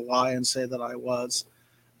try to lie and say that I was.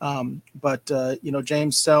 But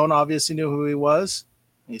James Stone obviously knew who he was.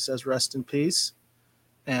 He says rest in peace.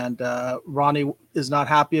 And Ronnie is not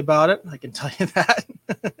happy about it. I can tell you that.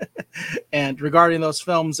 And regarding those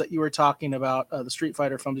films that you were talking about, the Street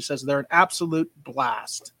Fighter films, he says they're an absolute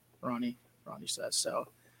blast. Ronnie says so.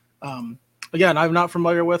 Again, I'm not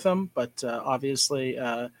familiar with him, but obviously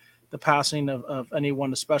the passing of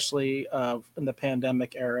anyone, especially in the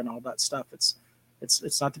pandemic era and all that stuff, it's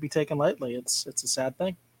not to be taken lightly. It's a sad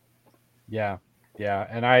thing. Yeah.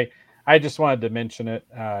 And I just wanted to mention it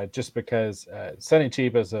just because Sonny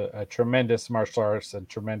Chiba is a tremendous martial artist and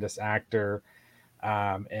tremendous actor.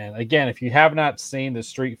 And again, if you have not seen the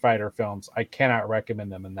Street Fighter films, I cannot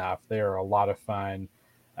recommend them enough. They are a lot of fun.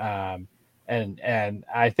 And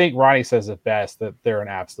I think Ronnie says it best that they're an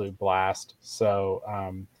absolute blast. So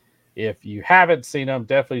if you haven't seen them,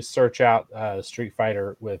 definitely search out Street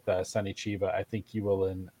Fighter with Sonny Chiba. I think you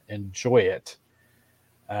will enjoy it.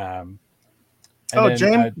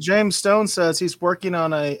 James Stone says he's working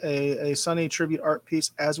on a Sonny tribute art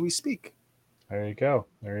piece as we speak. There you go.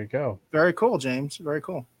 Very cool, James. Very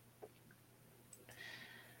cool.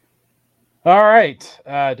 All right.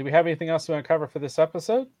 Do we have anything else we want to cover for this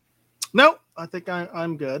episode? No, I think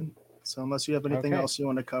I'm good. So unless you have anything else you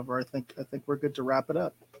want to cover, I think we're good to wrap it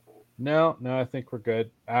up. No, I think we're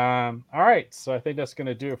good. All right. So I think that's going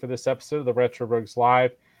to do it for this episode of the Retro Rogues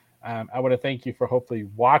Live. I want to thank you for hopefully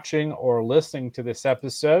watching or listening to this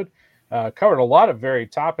episode. Covered a lot of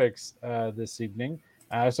varied topics this evening.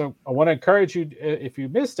 So I want to encourage you, if you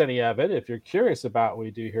missed any of it, if you're curious about what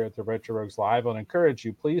we do here at the Retro Rogues Live, I'll encourage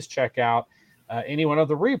you, please check out any one of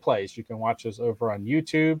the replays. You can watch us over on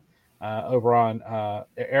YouTube, over on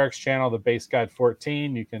Eric's channel, The Base Guide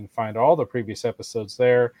 14. You can find all the previous episodes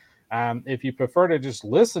there. If you prefer to just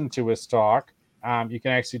listen to us talk, you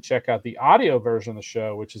can actually check out the audio version of the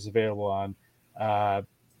show, which is available on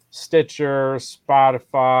Stitcher,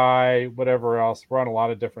 Spotify, whatever else. We're on a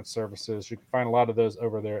lot of different services. You can find a lot of those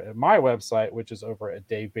over there at my website, which is over at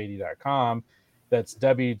davebeatty.com. That's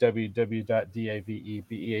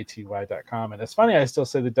www.davebeaty.com. And it's funny, I still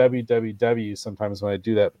say the www sometimes when I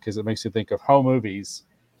do that because it makes you think of home movies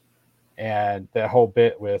and that whole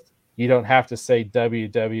bit with you don't have to say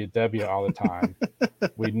www all the time.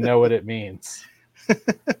 We know what it means.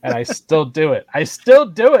 And I still do it.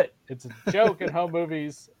 It's a joke in home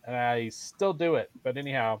movies, and I still do it. But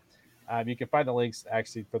anyhow, you can find the links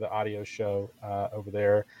actually for the audio show over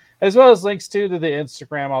there. as well as links to the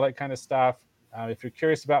Instagram, all that kind of stuff. If you're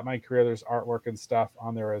curious about my career, there's artwork and stuff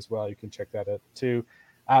on there as well. You can check that out too.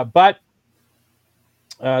 But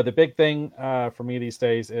the big thing for me these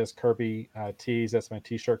days is Kirby Tees. That's my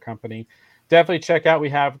t-shirt company. Definitely check out what we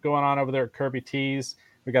have going on over there at Kirby Tees.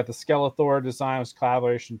 We got the Skeletor design, which is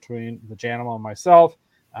collaboration between the Janimal and myself.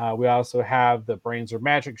 We also have the Brains Are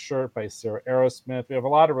Magic shirt by Sarah Aerosmith. We have a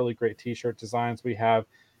lot of really great t-shirt designs. We have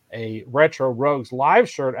a Retro Rogues live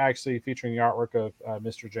shirt, actually featuring the artwork of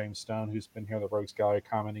Mr. James Stone, who's been here at the Rogues Gallery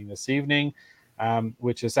commenting this evening,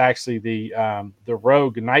 which is actually the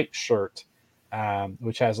Rogue Knight shirt,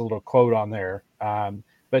 which has a little quote on there.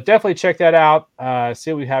 But definitely check that out.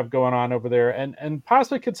 See what we have going on over there, and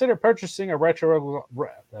possibly consider purchasing a Retro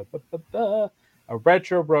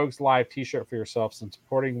Rogues live t-shirt for yourselves and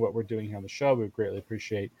supporting what we're doing here on the show. We would greatly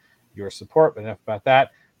appreciate your support. But enough about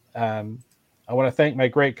that. I want to thank my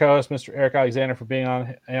great co-host, Mr. Eric Alexander, for being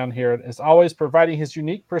on here, as always, providing his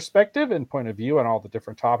unique perspective and point of view on all the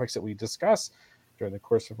different topics that we discuss during the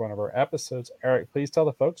course of one of our episodes. Eric, please tell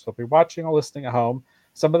the folks who'll be watching or listening at home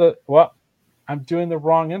I'm doing the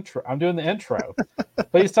wrong intro. I'm doing the intro.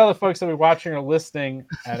 Please tell the folks that are watching or listening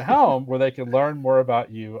at home where they can learn more about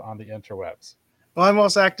you on the interwebs. Well, I'm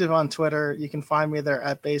most active on Twitter. You can find me there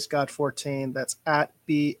at BassGod14. That's at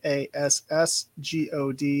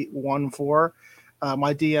BASSGOD14.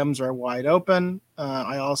 My DMs are wide open.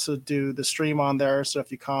 I also do the stream on there. So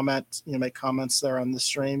if you comment, make comments there on the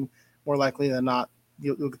stream, more likely than not,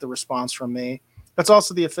 you'll get the response from me. That's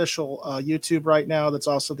also the official YouTube right now. That's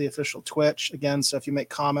also the official Twitch. Again, so if you make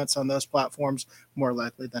comments on those platforms, more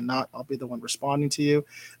likely than not, I'll be the one responding to you.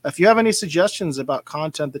 If you have any suggestions about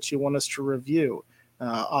content that you want us to review,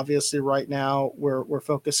 obviously right now we're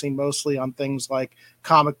focusing mostly on things like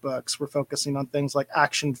comic books. We're focusing on things like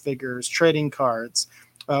action figures, trading cards.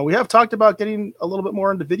 We have talked about getting a little bit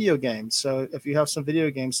more into video games. So if you have some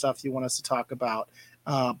video game stuff you want us to talk about,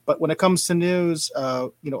 but when it comes to news,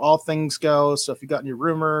 all things go. So if you got any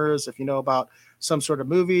rumors, if you know about some sort of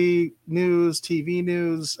movie news, TV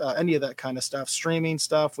news, any of that kind of stuff, streaming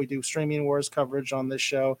stuff, we do streaming wars coverage on this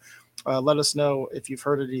show. Let us know if you've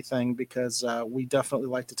heard anything, because we definitely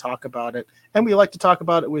like to talk about it. And we like to talk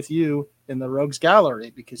about it with you in the Rogues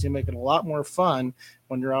Gallery, because you make it a lot more fun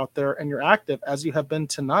when you're out there and you're active, as you have been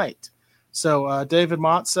tonight. So David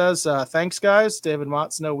Mott says, thanks, guys. David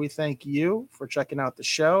Mott's we thank you for checking out the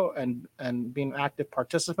show and being an active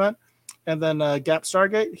participant. And then Gap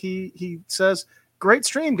Stargate, he says, great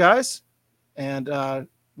stream, guys. And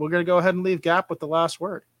we're going to go ahead and leave Gap with the last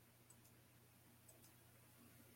word.